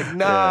was like,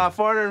 nah,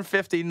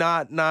 450,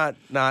 not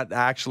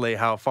actually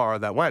how far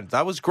that went.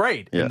 That was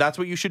great. And that's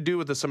what you should do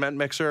with the cement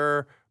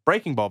mixer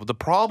breaking ball. But the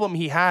problem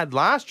he had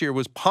last year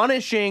was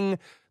punishing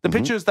the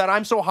pitches that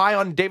I'm so high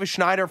on Davis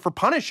Schneider for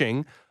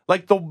punishing,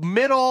 like the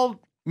middle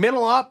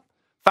up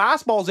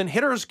fastballs in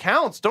hitters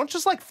counts. Don't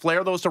just like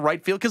flare those to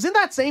right field. Because in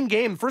that same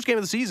game, the first game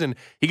of the season,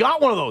 he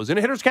got one of those in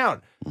a hitter's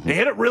count. He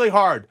hit it really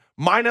hard,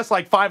 minus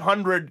like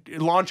 500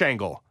 launch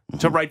angle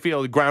to right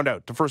field, ground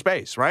out to first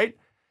base, right?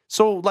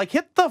 So like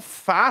hit the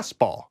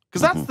fastball.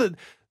 Because that's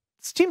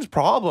this team's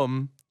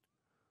problem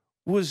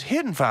was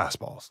hitting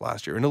fastballs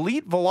last year, an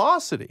elite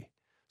velocity.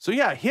 So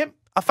yeah, hit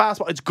a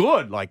fastball. It's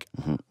good. Like,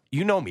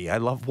 you know me, I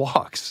love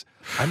walks.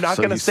 I'm not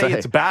going to say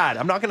it's bad.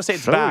 I'm not going to say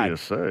it's bad.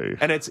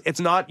 And it's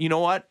not, you know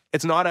what?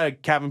 It's not a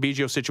Kevin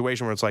Biggio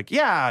situation where it's like,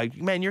 yeah,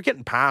 man, you're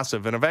getting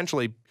passive, and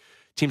eventually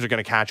teams are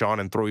going to catch on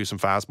and throw you some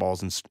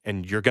fastballs,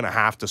 and you're going to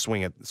have to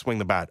swing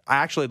the bat. I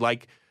actually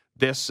like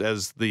this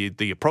as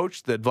the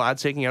approach that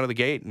Vlad's taking out of the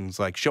gate, and it's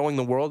like showing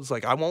the world. It's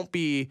like, I won't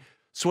be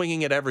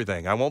swinging at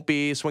everything. I won't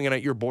be swinging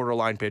at your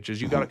borderline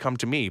pitches. You got to come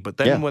to me. But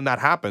then when that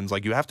happens,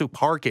 like, you have to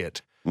park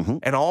it.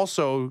 And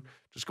also,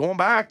 just going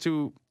back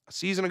to a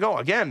season ago,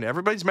 again,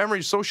 everybody's memory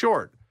is so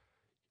short.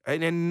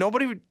 And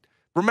nobody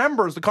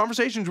remembers the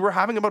conversations we were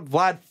having about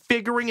Vlad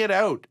figuring it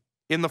out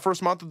in the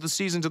first month of the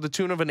season to the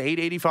tune of an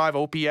 885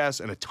 OPS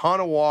and a ton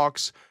of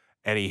walks.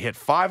 And he hit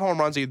 5 home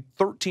runs. He had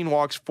 13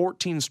 walks,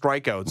 14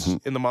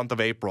 strikeouts in the month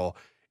of April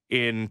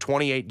in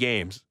 28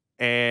 games.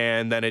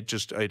 And then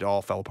it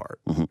all fell apart.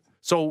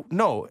 So,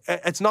 no,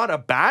 it's not a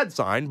bad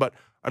sign, but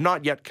I'm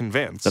not yet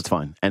convinced. That's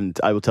fine. And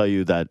I will tell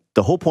you that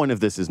the whole point of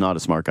this is not a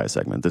smart guy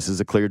segment. This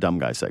is a clear dumb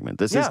guy segment.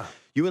 This is,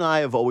 you and I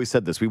have always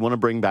said this. We want to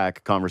bring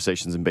back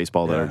conversations in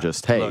baseball that are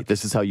just, hey,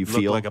 this is how you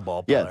feel. Look like a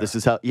ball player. Yeah, this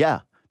is how,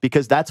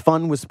 because that's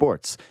fun with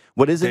sports.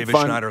 What isn't David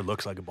fun? Schneider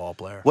looks like a ball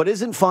player. What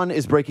isn't fun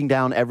is breaking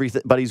down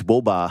everybody's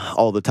woba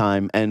all the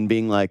time and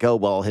being like, oh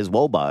well, his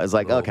woba is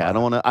like, okay, I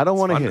don't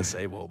want to hear. To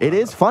say woba. It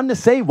is fun to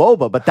say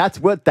woba, but that's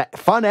what the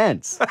fun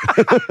ends.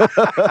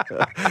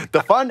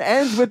 The fun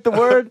ends with the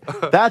word.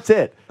 That's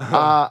it.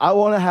 I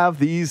want to have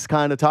these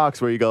kind of talks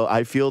where you go,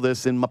 I feel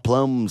this in my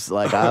plums.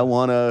 Like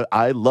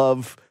I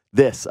love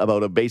this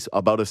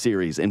about a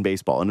series in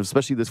baseball, and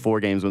especially this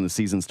 4 games when the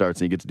season starts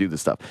and you get to do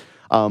this stuff.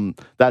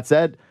 That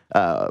said,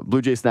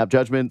 Blue Jays snap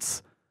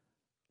judgments.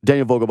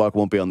 Daniel Vogelbach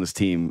won't be on this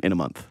team in a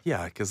month.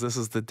 Yeah, because this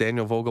is the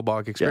Daniel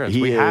Vogelbach experience.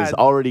 Yeah, we is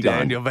already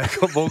Daniel gone.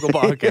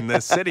 Vogelbach in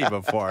this city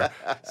before.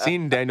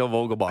 Seen Daniel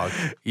Vogelbach.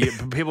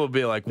 People would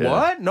be like,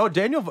 what? No,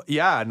 Daniel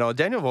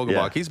Vogelbach.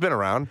 Yeah. He's been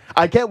around.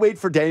 I can't wait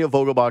for Daniel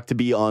Vogelbach to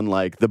be on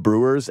like the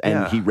Brewers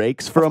and he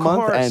rakes for a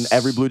month, and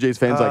every Blue Jays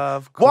fan's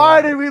like,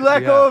 why did we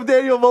let go of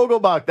Daniel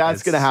Vogelbach?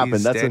 That's going to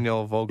happen. That's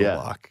Daniel Vogelbach.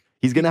 Yeah.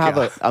 He's going to have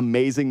an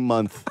amazing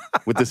month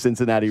with the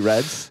Cincinnati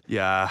Reds.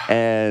 Yeah.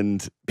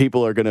 And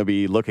people are going to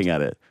be looking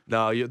at it.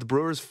 No, the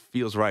Brewers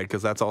feels right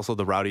because that's also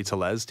the Rowdy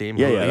Tellez team.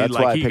 Yeah, that's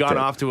why I he picked got it.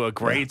 off to a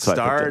great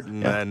start,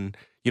 and then,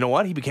 you know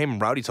what? He became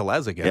Rowdy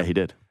Tellez again. Yeah, he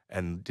did.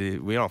 And,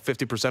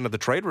 50% of the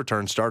trade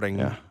return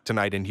starting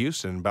tonight in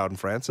Houston, Bowden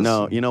Francis.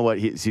 No, you know what?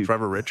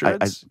 Trevor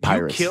Richards.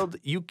 Pirates.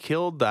 You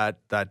killed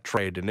that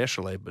trade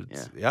initially, but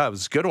it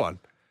was a good one.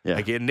 Yeah.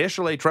 Like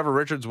initially, Trevor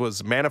Richards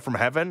was manna from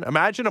heaven.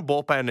 Imagine a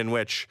bullpen in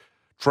which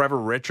Trevor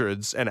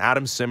Richards and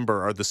Adam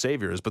Simber are the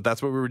saviors, but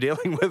that's what we were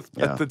dealing with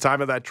at the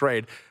time of that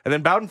trade. And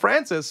then Bowden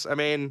Francis, I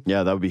mean,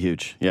 that would be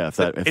huge. Yeah,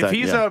 if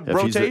he's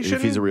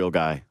a real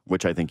guy,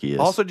 which I think he is.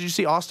 Also, did you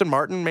see Austin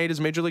Martin made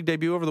his major league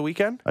debut over the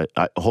weekend?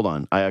 Hold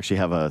on, I actually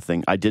have a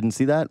thing. I didn't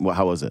see that. Well,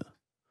 how was it?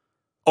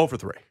 0 for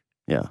 3.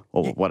 Yeah.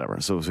 Oh, whatever.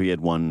 So he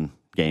had one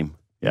game.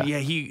 Yeah. Yeah,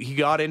 he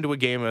got into a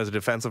game as a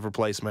defensive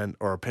replacement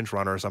or a pinch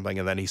runner or something,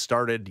 and then he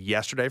started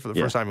yesterday for the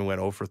first time and went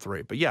 0 for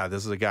 3. But yeah,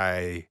 this is a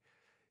guy.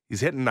 He's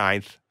hitting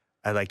 9th.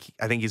 I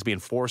think he's being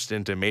forced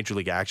into major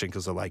league action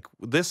because they're like,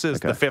 this is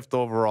the 5th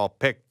overall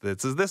pick.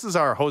 This is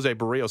our Jose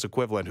Barrios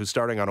equivalent who's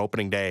starting on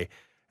opening day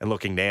and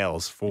looking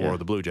nails for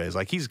the Blue Jays.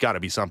 Like, he's got to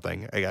be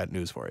something. I got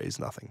news for you. He's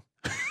nothing.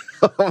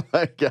 Oh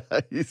my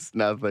God, he's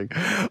nothing.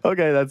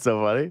 Okay, that's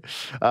so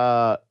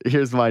funny.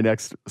 Here's my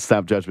next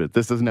snap judgment.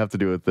 This doesn't have to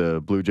do with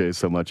the Blue Jays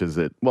so much as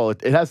it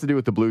has to do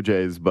with the Blue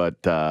Jays, but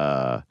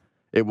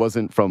it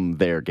wasn't from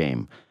their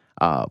game.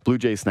 Blue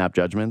Jays snap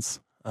judgments.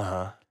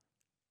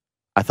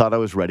 I thought I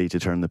was ready to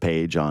turn the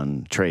page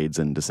on trades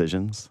and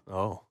decisions.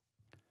 Oh.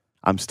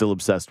 I'm still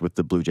obsessed with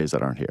the Blue Jays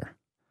that aren't here.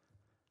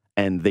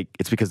 And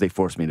it's because they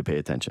forced me to pay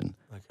attention.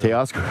 Okay.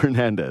 Teoscar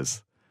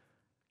Hernandez,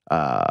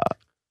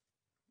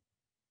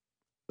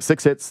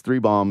 6 hits, 3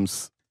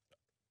 bombs,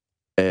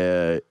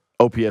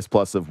 OPS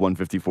plus of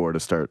 154 to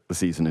start the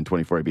season in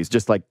 24 ABs,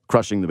 just like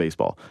crushing the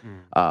baseball.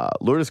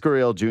 Lourdes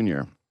Gurriel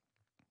Jr.,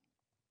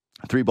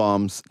 3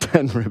 bombs,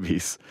 10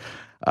 ribbies,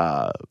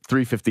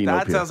 315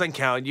 That OPS. doesn't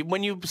count.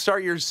 When you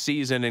start your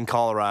season in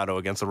Colorado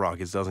against the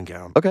Rockies, doesn't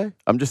count. Okay,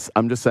 I'm just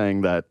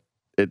saying that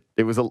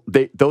it was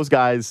those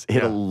guys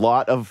hit a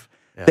lot of.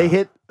 They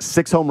hit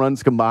 6 home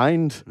runs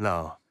combined.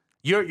 No.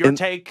 Your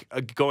take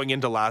going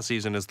into last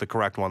season is the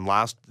correct one.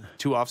 Last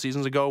 2 off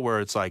seasons ago, where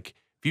it's like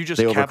if you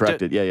just kept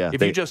it,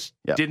 if you just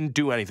didn't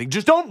do anything,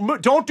 just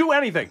don't do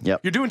anything.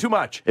 Yep. You're doing too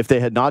much. If they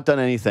had not done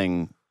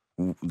anything,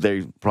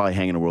 they probably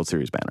hang in a World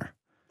Series banner.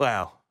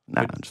 Wow.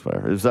 Nah, just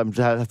whatever.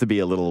 I have to be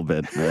a little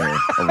bit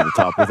over the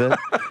top with it,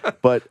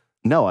 but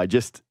no,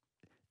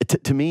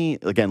 to me,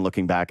 again,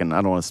 looking back, and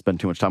I don't want to spend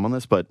too much time on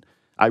this, but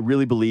I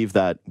really believe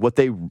that what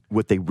they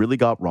really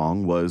got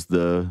wrong was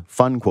the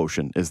fun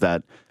quotient. Is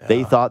that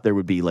they thought there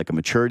would be like a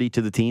maturity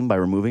to the team by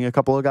removing a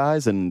couple of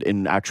guys, and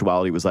in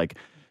actuality, it was like,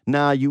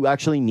 nah, you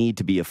actually need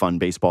to be a fun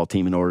baseball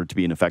team in order to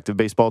be an effective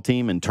baseball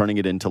team, and turning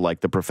it into like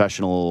the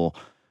professional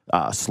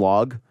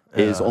slog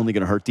is only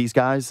going to hurt these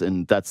guys,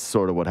 and that's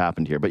sort of what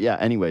happened here. But yeah,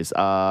 anyways,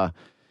 I'm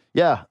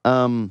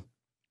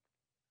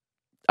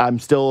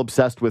still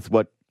obsessed with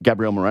what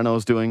Gabriel Moreno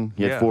is doing.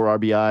 He had 4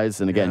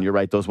 RBIs, and again, you're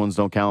right, those ones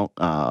don't count.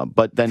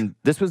 But then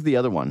this was the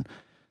other one.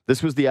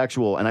 This was the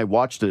actual, and I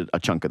watched a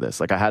chunk of this.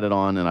 Like I had it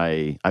on, and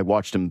I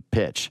watched him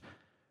pitch.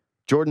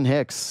 Jordan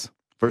Hicks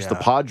versus the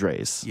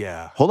Padres.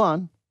 Yeah. Hold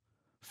on.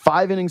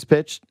 5 innings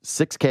pitched,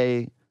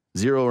 6K,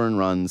 0 earned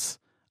runs.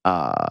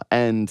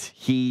 And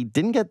he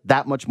didn't get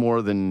that much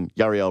more than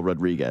Yariel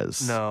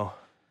Rodriguez. No.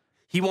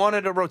 He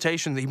wanted a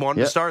rotation. He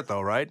wanted to start,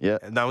 though, right? Yeah.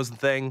 And that was the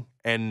thing.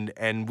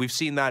 And we've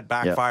seen that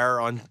backfire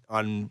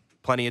on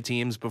plenty of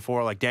teams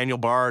before, like Daniel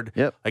Bard.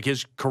 Yep. Like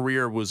his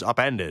career was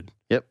upended.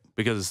 Yep.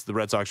 Because the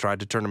Red Sox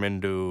tried to turn him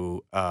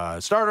into a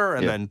starter,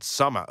 and then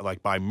somehow,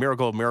 like by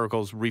miracle of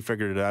miracles,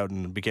 refigured it out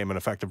and became an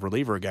effective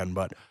reliever again.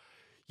 But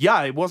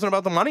yeah, it wasn't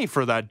about the money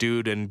for that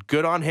dude, and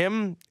good on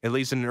him, at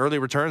least in early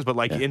returns. But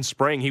like in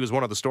spring, he was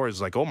one of the stories.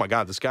 Like, oh my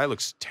God, this guy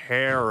looks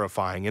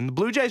terrifying. And the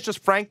Blue Jays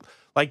just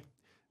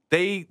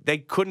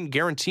they couldn't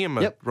guarantee him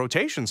a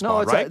rotation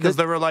spot, right? Because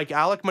they were like,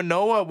 Alek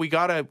Manoah, we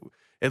got to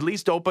at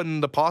least open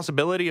the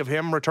possibility of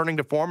him returning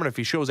to form. And if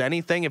he shows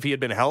anything, if he had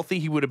been healthy,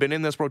 he would have been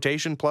in this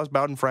rotation, plus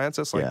Bowden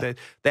Francis. Like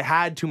they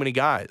had too many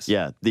guys.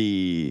 Yeah,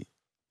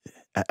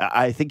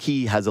 I think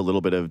he has a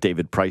little bit of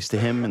David Price to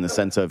him in the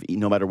sense of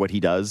no matter what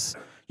he does,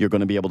 you're going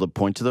to be able to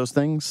point to those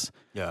things.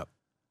 Yeah.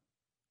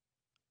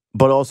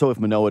 But also, if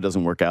Manoah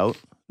doesn't work out,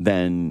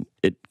 then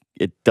it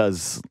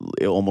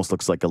almost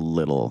looks like a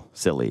little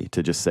silly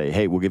to just say,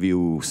 hey, we'll give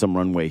you some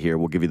runway here.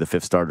 We'll give you the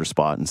 5th starter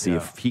spot and see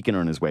if he can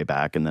earn his way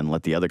back, and then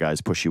let the other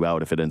guys push you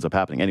out if it ends up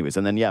happening. Anyways,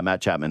 and then,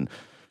 Matt Chapman,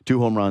 2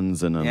 home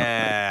runs. And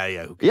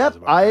Yep,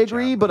 I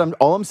agree, but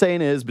all I'm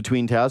saying is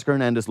between Teoscar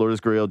Hernandez,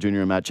 Lourdes Gurriel Jr.,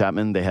 and Matt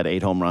Chapman, they had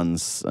 8 home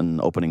runs an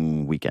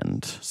opening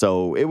weekend.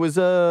 So it was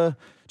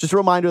just a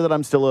reminder that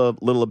I'm still a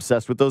little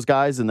obsessed with those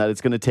guys, and that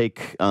it's going to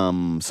take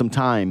some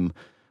time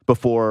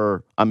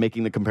before I'm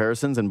making the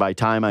comparisons. And by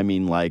time, I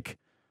mean like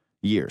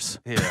years.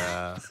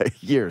 Yeah.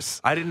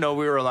 Years. I didn't know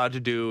we were allowed to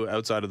do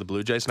outside of the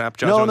Blue Jay snap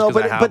judgments. No,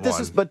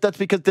 but that's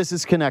because this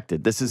is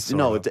connected. This is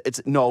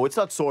it's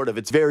not sort of.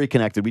 It's very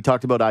connected. We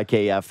talked about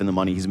IKF and the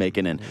money he's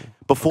making, and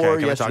before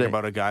can yesterday. I talk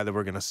about a guy that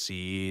we're going to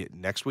see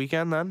next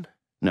weekend then?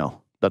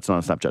 No. That's not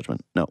a snap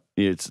judgment. No,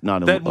 it's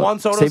not. Then Juan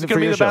Soto's going to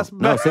be the best.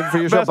 No, save it for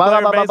your show.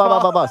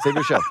 Save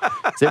your show.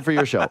 Save it for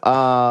your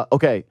show.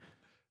 Okay.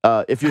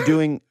 If you're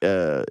doing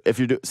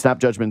snap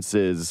judgments,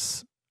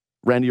 is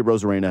Randy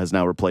Arozarena has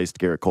now replaced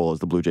Garrett Cole as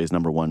the Blue Jays'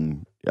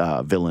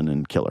 #1 villain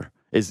and killer.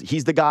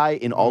 He's the guy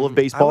in all of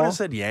baseball. I would have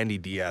said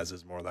Yandy Diaz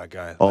is more that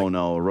guy. Oh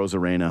no,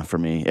 Arozarena for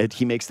me.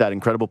 He makes that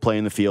incredible play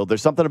in the field.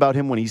 There's something about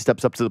him when he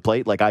steps up to the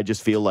plate. Like I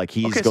just feel like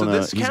he's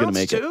gonna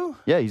make it.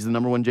 Yeah, he's the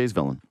 #1 Jays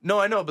villain. No,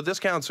 I know, but this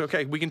counts.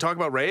 Okay, we can talk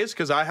about Rays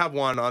because I have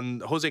one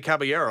on Jose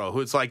Caballero,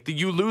 who's like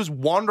you lose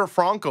Wander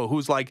Franco,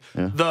 who's like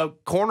the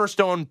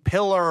cornerstone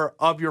pillar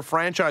of your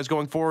franchise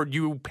going forward.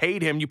 You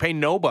paid him, you pay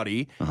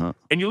nobody,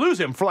 and you lose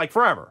him for like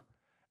forever.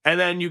 And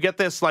then you get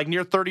this like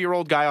near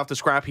 30-year-old guy off the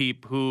scrap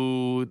heap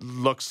who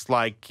looks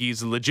like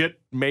he's a legit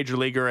major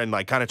leaguer and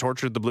like kind of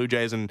tortured the Blue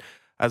Jays. And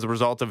as a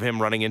result of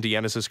him running into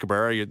Ennis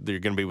Cabrera, you're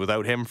going to be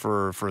without him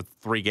for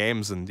 3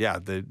 games. And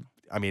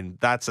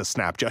that's a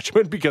snap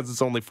judgment because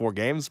it's only 4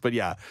 games. But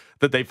yeah,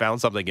 that they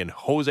found something in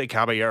Jose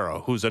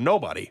Caballero, who's a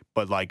nobody.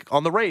 But like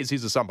on the Rays,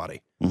 he's a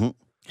somebody. Mm-hmm.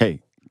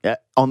 Hey,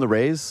 on the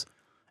Rays,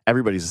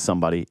 everybody's a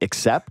somebody,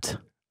 except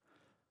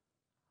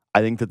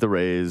I think that the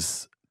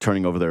Rays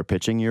turning over their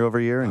pitching year over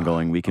year and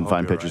going, we can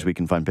find pitchers, we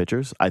can find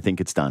pitchers. I think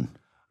it's done.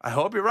 I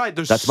hope you're right.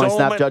 That's my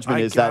snap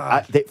judgment is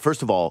that,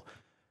 first of all,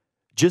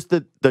 just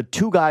the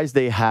two guys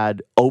they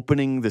had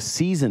opening the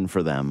season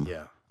for them.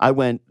 Yeah. I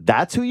went,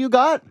 that's who you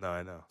got? No,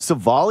 I know.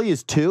 Savali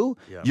is 2.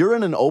 Yeah. You're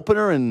in an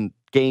opener in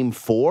game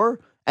 4,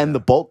 and the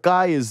bulk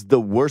guy is the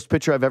worst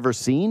pitcher I've ever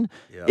seen.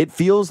 Yeah. It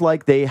feels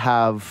like they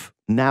have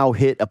now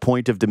hit a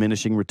point of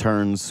diminishing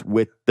returns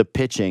with the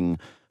pitching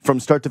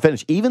from start to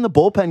finish. Even the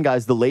bullpen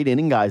guys, the late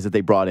inning guys that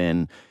they brought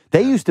in,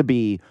 they used to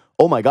be,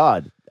 oh my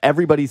God,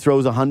 everybody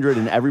throws 100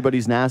 and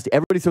everybody's nasty.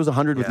 Everybody throws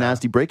 100 with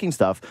nasty breaking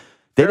stuff.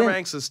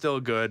 Fairbanks is still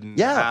good, and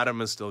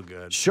Adam is still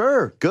good.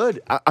 Sure, good.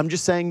 I'm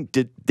just saying,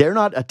 they're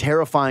not a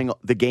terrifying,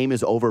 the game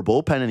is over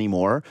bullpen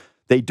anymore.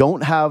 They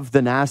don't have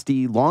the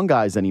nasty long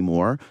guys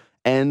anymore,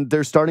 and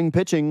their starting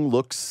pitching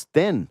looks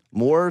thin,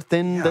 more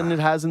thin than it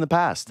has in the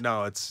past.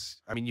 No,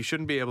 I mean, you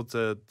shouldn't be able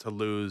to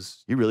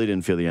lose. You really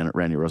didn't feel the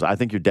Randy Rosa. I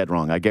think you're dead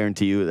wrong. I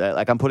guarantee you that,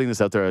 like, I'm putting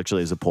this out there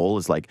actually as a poll,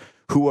 is like,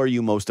 who are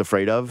you most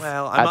afraid of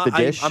at the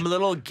dish? I'm a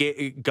little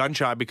gun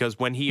shy because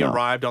when he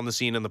arrived on the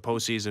scene in the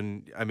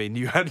postseason, I mean,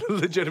 you had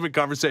legitimate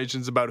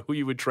conversations about who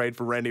you would trade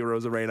for Randy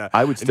Rosarena.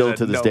 I would still,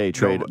 to this day,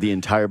 trade the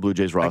entire Blue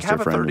Jays roster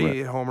have for a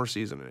 30-homer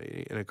season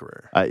in a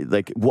career.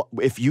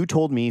 If you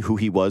told me who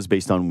he was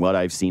based on what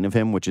I've seen of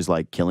him, which is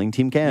like killing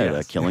Team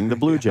Canada, killing the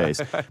Blue Jays,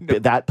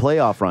 that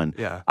playoff run,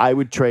 I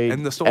would trade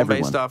and the stolen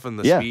base stuff and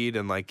the speed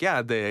and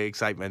the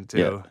excitement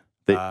too.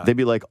 They'd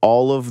be like,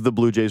 all of the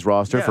Blue Jays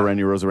roster for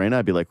Randy Rosarena.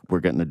 I'd be like, we're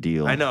getting a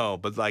deal. I know,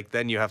 but like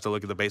then you have to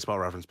look at the baseball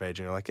reference page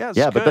and you're like,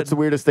 but that's the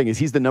weirdest thing is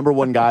he's the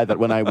 #1 guy that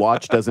when I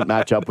watch doesn't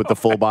match up with the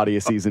full body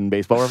of season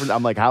baseball reference.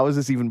 I'm like, how is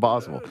this even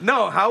possible?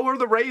 No, how are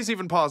the Rays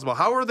even possible?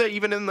 How are they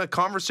even in the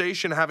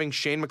conversation having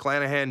Shane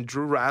McClanahan,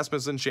 Drew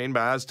Rasmussen, Shane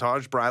Baz,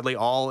 Taj Bradley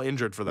all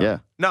injured for them? Yeah.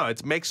 No,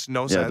 it makes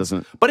no It sense.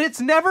 doesn't. But it's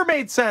never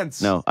made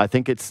sense. No, I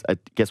think it's,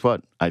 guess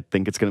what? I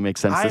think it's going to make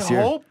sense this year.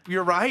 I hope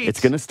you're right.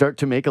 It's going to start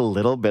to make a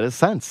little bit of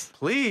sense.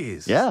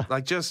 Please. Yeah.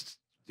 Like just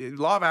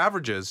law of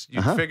averages.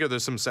 You figure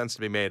there's some sense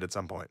to be made at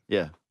some point.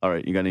 Yeah. All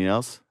right. You got anything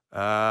else?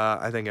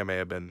 I think I may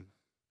have been,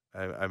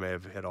 I may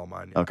have hit all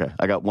mine. Yeah. Okay.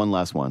 I got one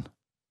last one.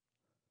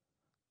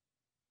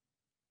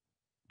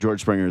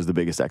 George Springer is the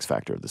biggest X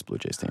factor of this Blue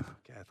Jays team.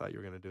 Okay, I thought you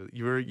were going to do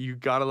it. You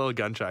got a little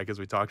gun shy because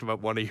we talked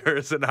about one of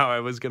yours and how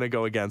I was going to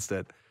go against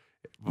it.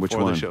 Which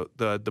one?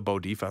 The Bo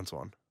defense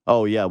one.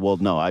 Oh, yeah. Well,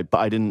 no, I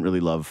didn't really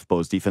love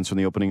Bo's defense from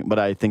the opening, but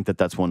I think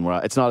that's one where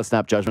it's not a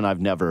snap judgment.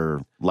 I've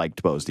never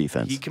liked Bo's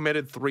defense. He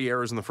committed 3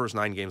 errors in the first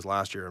 9 games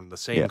last year in the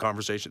same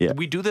conversation. Yeah.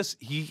 We do this.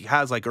 He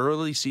has like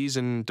early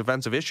season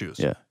defensive issues.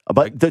 Yeah.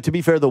 But to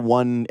be fair, the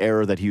one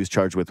error that he was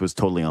charged with was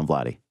totally on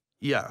Vladdy.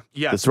 Yeah.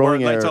 Yeah. The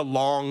throwing error. It's a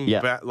long,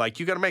 like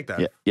you got to make that.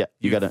 Yeah. Yeah.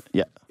 You got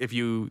to, If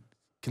you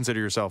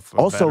consider yourself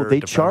also, they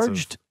defensive.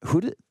 charged,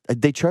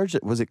 they charged,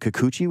 was it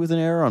Kikuchi with an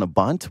error on a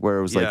bunt where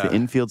it was like the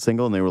infield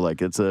single and they were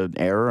like, it's an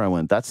error? I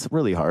went, that's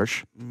really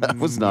harsh. That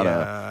was not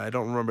I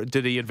don't remember.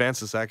 Did he advance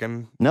the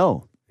second?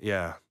 No.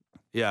 Yeah.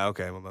 Yeah,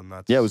 okay. Well, then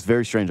that's... Yeah, it was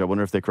very strange. I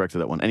wonder if they corrected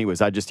that one.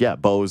 Anyways,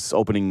 Bo's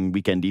opening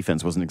weekend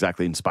defense wasn't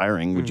exactly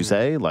inspiring, would you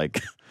say?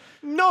 Like...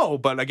 No,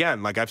 but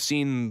again, like I've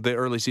seen the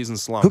early season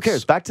slumps. Who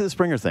cares? Back to the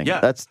Springer thing.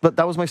 Yeah. But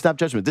that was my snap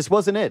judgment. This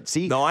wasn't it.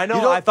 See? No, I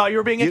know. I thought you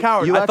were being a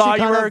coward. I thought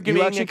you were being a coward.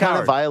 You actually kind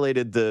of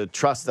violated the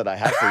trust that I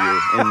had for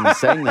you in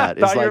saying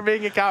that. I thought you were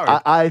being a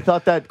coward. I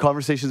thought that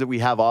conversations that we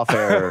have off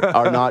air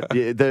are not,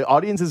 the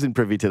audience isn't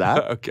privy to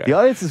that. Okay. The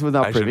audience is not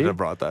privy. I shouldn't have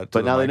brought that to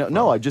But now they know.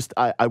 No,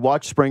 I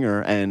watched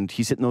Springer and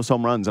he's hitting those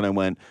home runs and I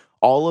went,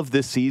 all of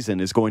this season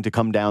is going to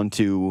come down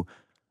to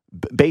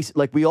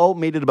like we all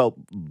made it about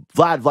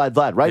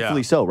Vlad,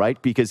 rightfully so,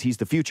 right? Because he's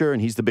the future and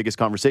he's the biggest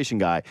conversation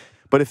guy.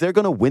 But if they're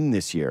going to win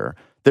this year,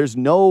 there's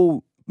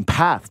no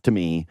path to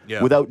me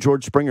without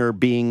George Springer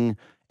being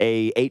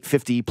a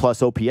 850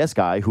 plus OPS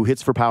guy who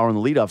hits for power in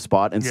the leadoff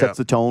spot and sets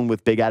the tone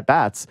with big at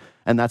bats.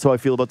 And that's how I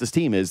feel about this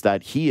team is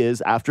that he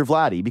is after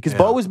Vladdy because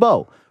Bo is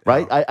Bo,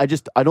 right?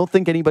 I don't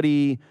think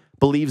anybody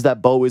believes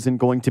that Bo isn't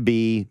going to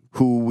be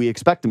who we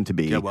expect him to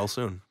be. Yeah, well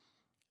soon.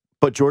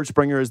 But George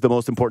Springer is the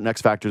most important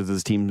X factor to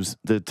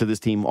this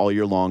team all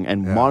year long,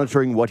 and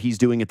monitoring what he's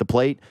doing at the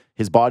plate,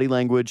 his body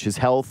language, his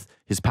health,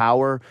 his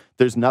power.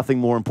 There's nothing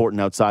more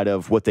important outside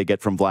of what they get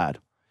from Vlad.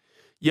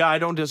 Yeah, I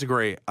don't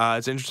disagree.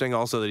 It's interesting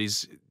also that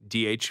he's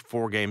DH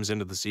 4 games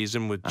into the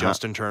season with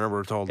Justin Turner.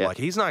 We're told like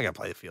he's not going to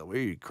play the field. Are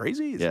you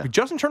crazy? Yeah.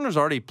 Justin Turner's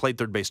already played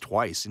third base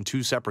twice in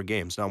 2 separate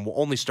games. Now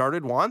only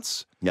started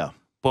once. Yeah.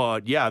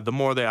 But yeah, the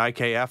more the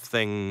IKF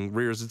thing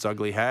rears its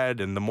ugly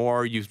head, and the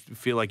more you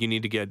feel like you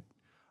need to get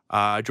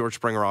George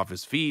Springer off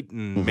his feet,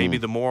 and maybe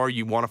the more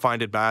you want to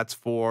find at-bats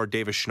for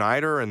Davis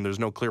Schneider, and there's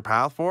no clear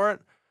path for it,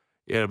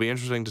 it'll be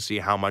interesting to see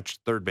how much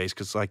third base,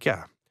 because, like,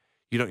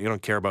 you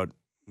don't care about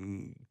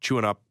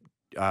chewing up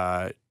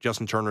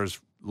Justin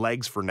Turner's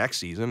legs for next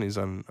season. He's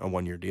on a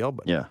 1-year deal,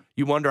 but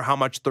you wonder how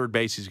much third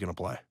base he's going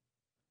to play.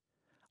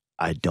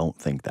 I don't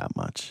think that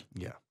much.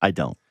 Yeah. I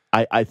don't.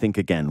 I think,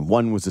 again,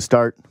 one was the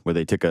start where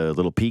they took a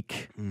little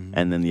peek,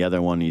 and then the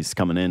other one he's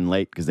coming in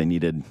late because they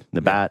needed the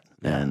bat.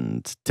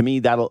 And to me,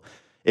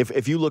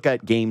 if you look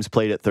at games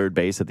played at third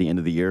base at the end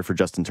of the year for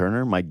Justin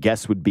Turner, my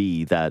guess would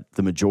be that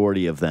the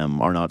majority of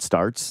them are not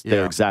starts.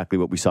 They're exactly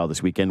what we saw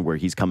this weekend, where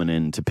he's coming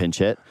in to pinch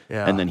hit,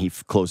 and then he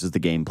closes the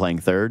game playing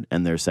third,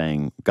 and they're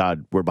saying,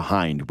 God, we're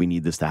behind. We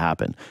need this to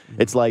happen.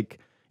 It's like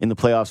in the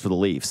playoffs for the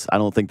Leafs. I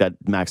don't think that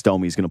Max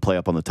Domi is going to play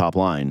up on the top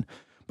line,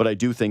 but I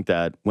do think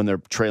that when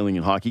they're trailing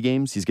in hockey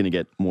games, he's going to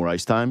get more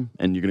ice time,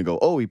 and you're going to go,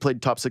 oh, he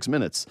played top 6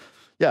 minutes.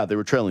 Yeah, they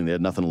were trailing. They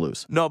had nothing to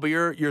lose. No, but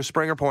your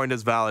Springer point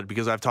is valid,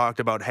 because I've talked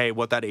about, hey,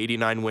 what that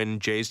 89-win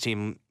Jays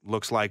team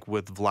looks like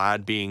with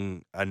Vlad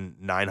being a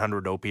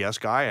 900 OPS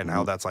guy, and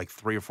how that's like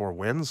 3 or 4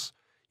 wins.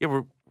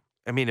 Yeah,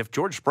 if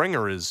George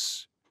Springer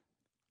is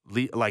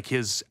like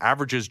his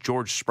average is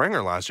George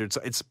Springer last year,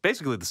 it's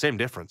basically the same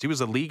difference. He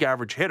was a league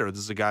average hitter.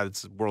 This is a guy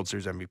that's World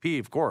Series MVP,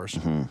 of course,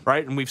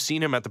 right? And we've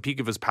seen him at the peak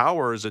of his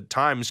powers at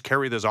times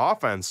carry this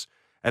offense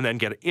and then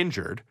get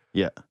injured.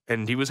 Yeah.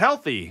 And he was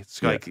healthy.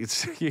 It's like,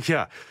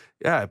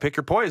 pick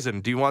your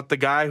poison. Do you want the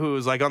guy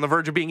who's like on the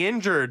verge of being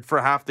injured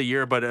for half the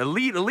year, but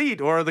elite,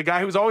 or the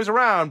guy who's always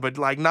around, but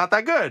like not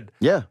that good?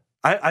 Yeah.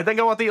 I think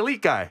I want the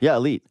elite guy. Yeah,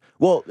 elite.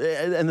 Well,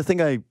 and the thing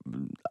I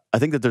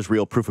think that there's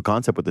real proof of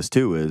concept with this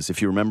too is,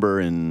 if you remember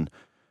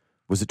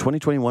was it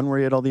 2021 where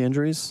he had all the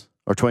injuries?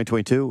 Or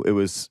 2022? It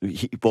was,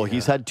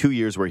 he's had 2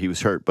 years where he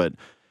was hurt, but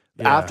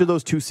after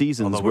those 2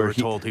 seasons, although we were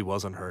told he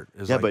wasn't hurt.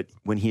 But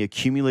when he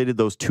accumulated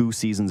those 2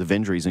 seasons of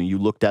injuries, and you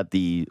looked at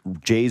the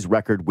Jays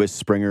record with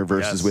Springer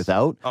versus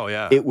without,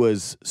 it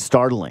was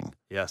startling.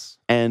 Yes.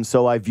 And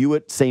so I view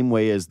it same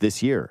way as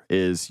this year,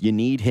 is you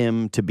need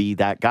him to be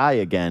that guy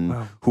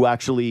again who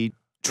actually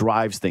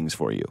drives things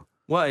for you.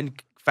 Well,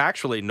 and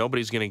factually,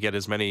 nobody's going to get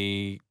as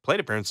many plate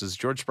appearances as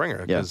George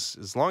Springer, because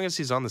as long as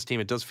he's on this team,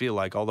 it does feel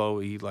like, although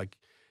he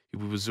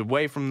was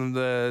away from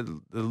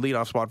the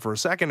leadoff spot for a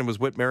second, and was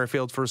with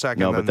Merrifield for a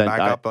second. No, but then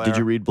back up there. Did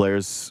you read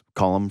Blair's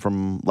column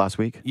from last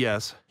week?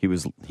 Yes.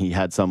 He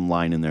had some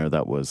line in there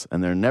that was,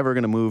 and they're never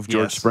going to move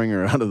George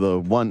Springer out of the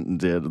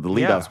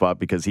leadoff spot,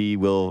 because he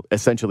will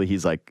essentially,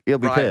 he's like, he'll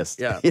be pissed.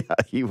 Yeah.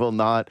 He will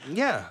not.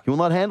 Yeah. He will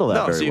not handle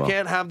that. No, so you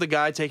can't have the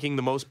guy taking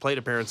the most plate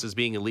appearances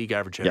being a league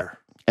average hitter. Yeah.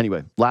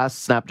 Anyway, last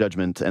snap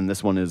judgment, and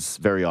this one is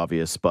very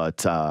obvious,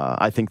 but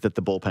I think that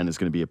the bullpen is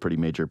going to be a pretty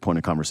major point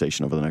of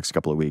conversation over the next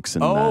couple of weeks.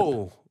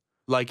 And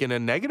like in a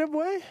negative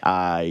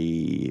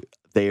way?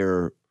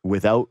 They're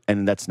without,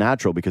 and that's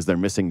natural because they're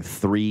missing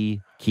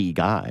 3 key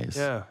guys.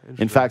 Yeah.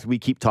 In fact, we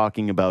keep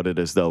talking about it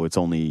as though it's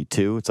only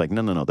 2. It's like,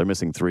 no, they're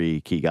missing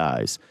 3 key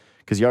guys,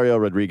 because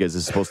Yariel Rodriguez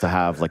is supposed to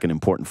have like an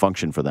important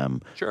function for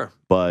them. Sure.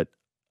 But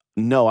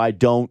no, I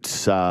don't.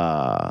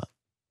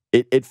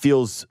 It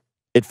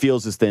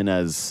feels as thin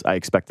as I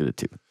expected it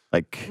to.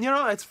 Like,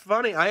 it's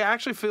funny. I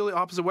actually feel the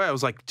opposite way. I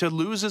was like, to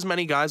lose as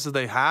many guys as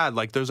they had,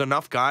 like, there's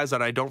enough guys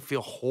that I don't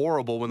feel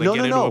horrible when they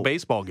get into a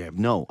baseball game.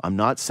 No, I'm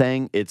not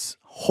saying it's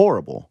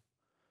horrible,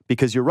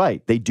 because you're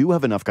right. They do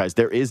have enough guys.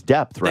 There is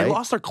depth, right? They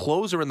lost their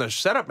closer and their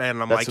setup man,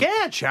 and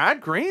I'm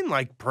Chad Green,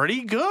 like,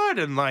 pretty good.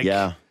 And, like,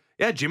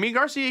 Jimmy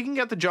Garcia can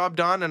get the job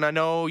done. And I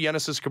know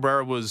Yenesis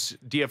Cabrera was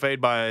DFA'd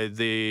by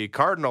the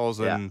Cardinals,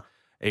 and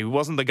he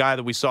wasn't the guy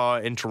that we saw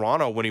in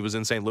Toronto when he was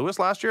in St. Louis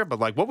last year, but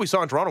like what we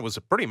saw in Toronto was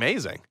pretty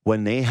amazing.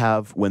 When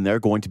they're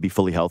going to be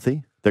fully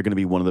healthy, they're going to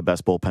be one of the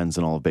best bullpens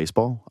in all of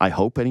baseball. I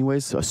hope,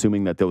 anyways,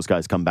 assuming that those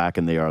guys come back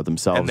and they are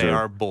themselves. And they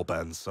are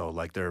bullpens, so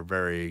like they're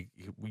very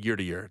year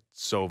to year,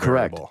 so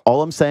correct. Variable.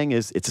 All I'm saying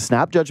is it's a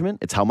snap judgment.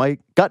 It's how my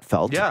gut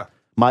felt. Yeah.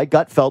 My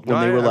gut felt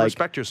when they were I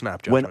respect your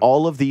snap judgment. When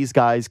all of these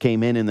guys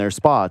came in their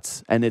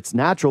spots, and it's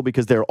natural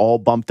because they're all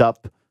bumped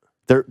up.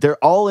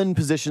 They're all in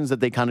positions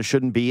that they kind of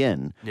shouldn't be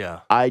in. Yeah.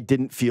 I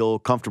didn't feel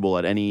comfortable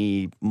at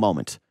any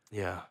moment.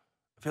 Yeah.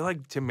 I feel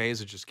like Tim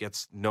Mesa just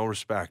gets no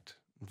respect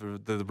for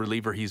the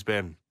reliever he's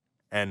been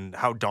and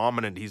how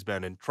dominant he's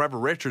been. And Trevor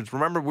Richards,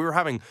 remember we were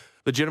having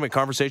legitimate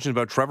conversations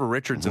about Trevor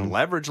Richards and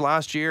leverage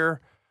last year,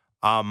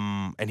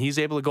 and he's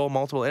able to go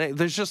multiple. And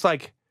there's just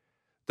like,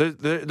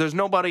 there's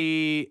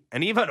nobody,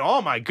 and even,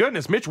 oh my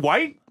goodness, Mitch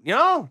White,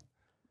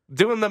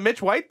 doing the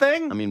Mitch White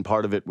thing. I mean,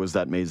 part of it was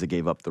that Mesa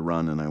gave up the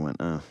run, and I went,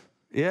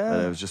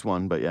 yeah. It was just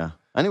one, but yeah.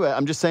 Anyway,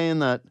 I'm just saying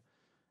that,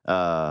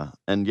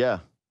 and yeah,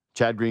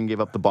 Chad Green gave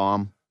up the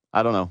bomb.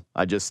 I don't know.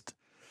 I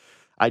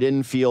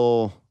didn't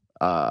feel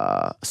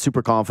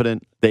super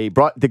confident. The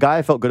guy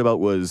I felt good about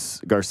was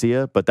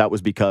Garcia, but that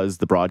was because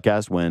the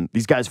broadcast, when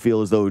these guys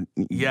feel as though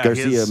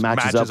Garcia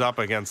matches up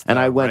against and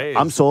I went, Rays.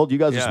 I'm sold. You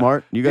guys are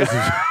smart. You guys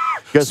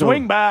are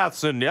swing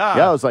bats and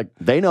I was like,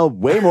 they know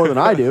way more than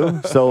I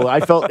do. So I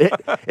felt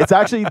it's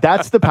actually,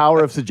 that's the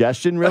power of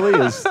suggestion, really,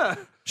 is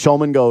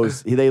Shulman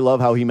goes, they love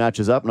how he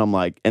matches up. And I'm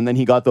like, and then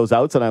he got those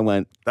outs, and I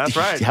went, that's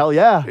right. Hell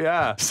yeah.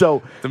 Yeah.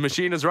 So the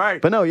machine is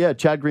right. But no, yeah,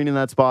 Chad Green in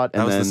that spot.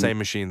 That was the same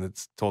machine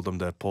that's told him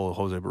to pull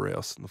Jose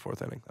Barrios in the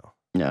 4th inning, though.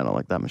 Yeah, I don't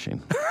like that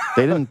machine.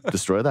 They didn't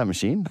destroy that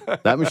machine.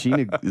 That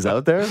machine is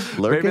out there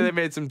lurking. Maybe they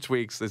made some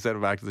tweaks. They sent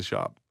it back to the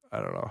shop.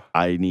 I don't know.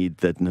 I need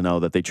to know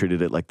that they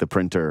treated it like the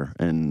printer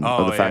and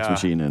or the fax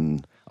machine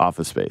in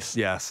Office Space.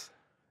 Yes.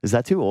 Is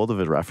that too old of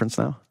a reference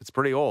now? It's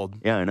pretty old.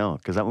 Yeah, I know.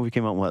 Because that movie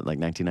came out, what, like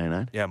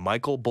 1999? Yeah,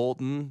 Michael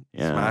Bolton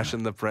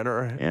smashing the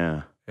printer.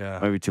 Yeah.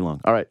 Might be too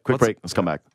long. All right, quick break. Let's come back.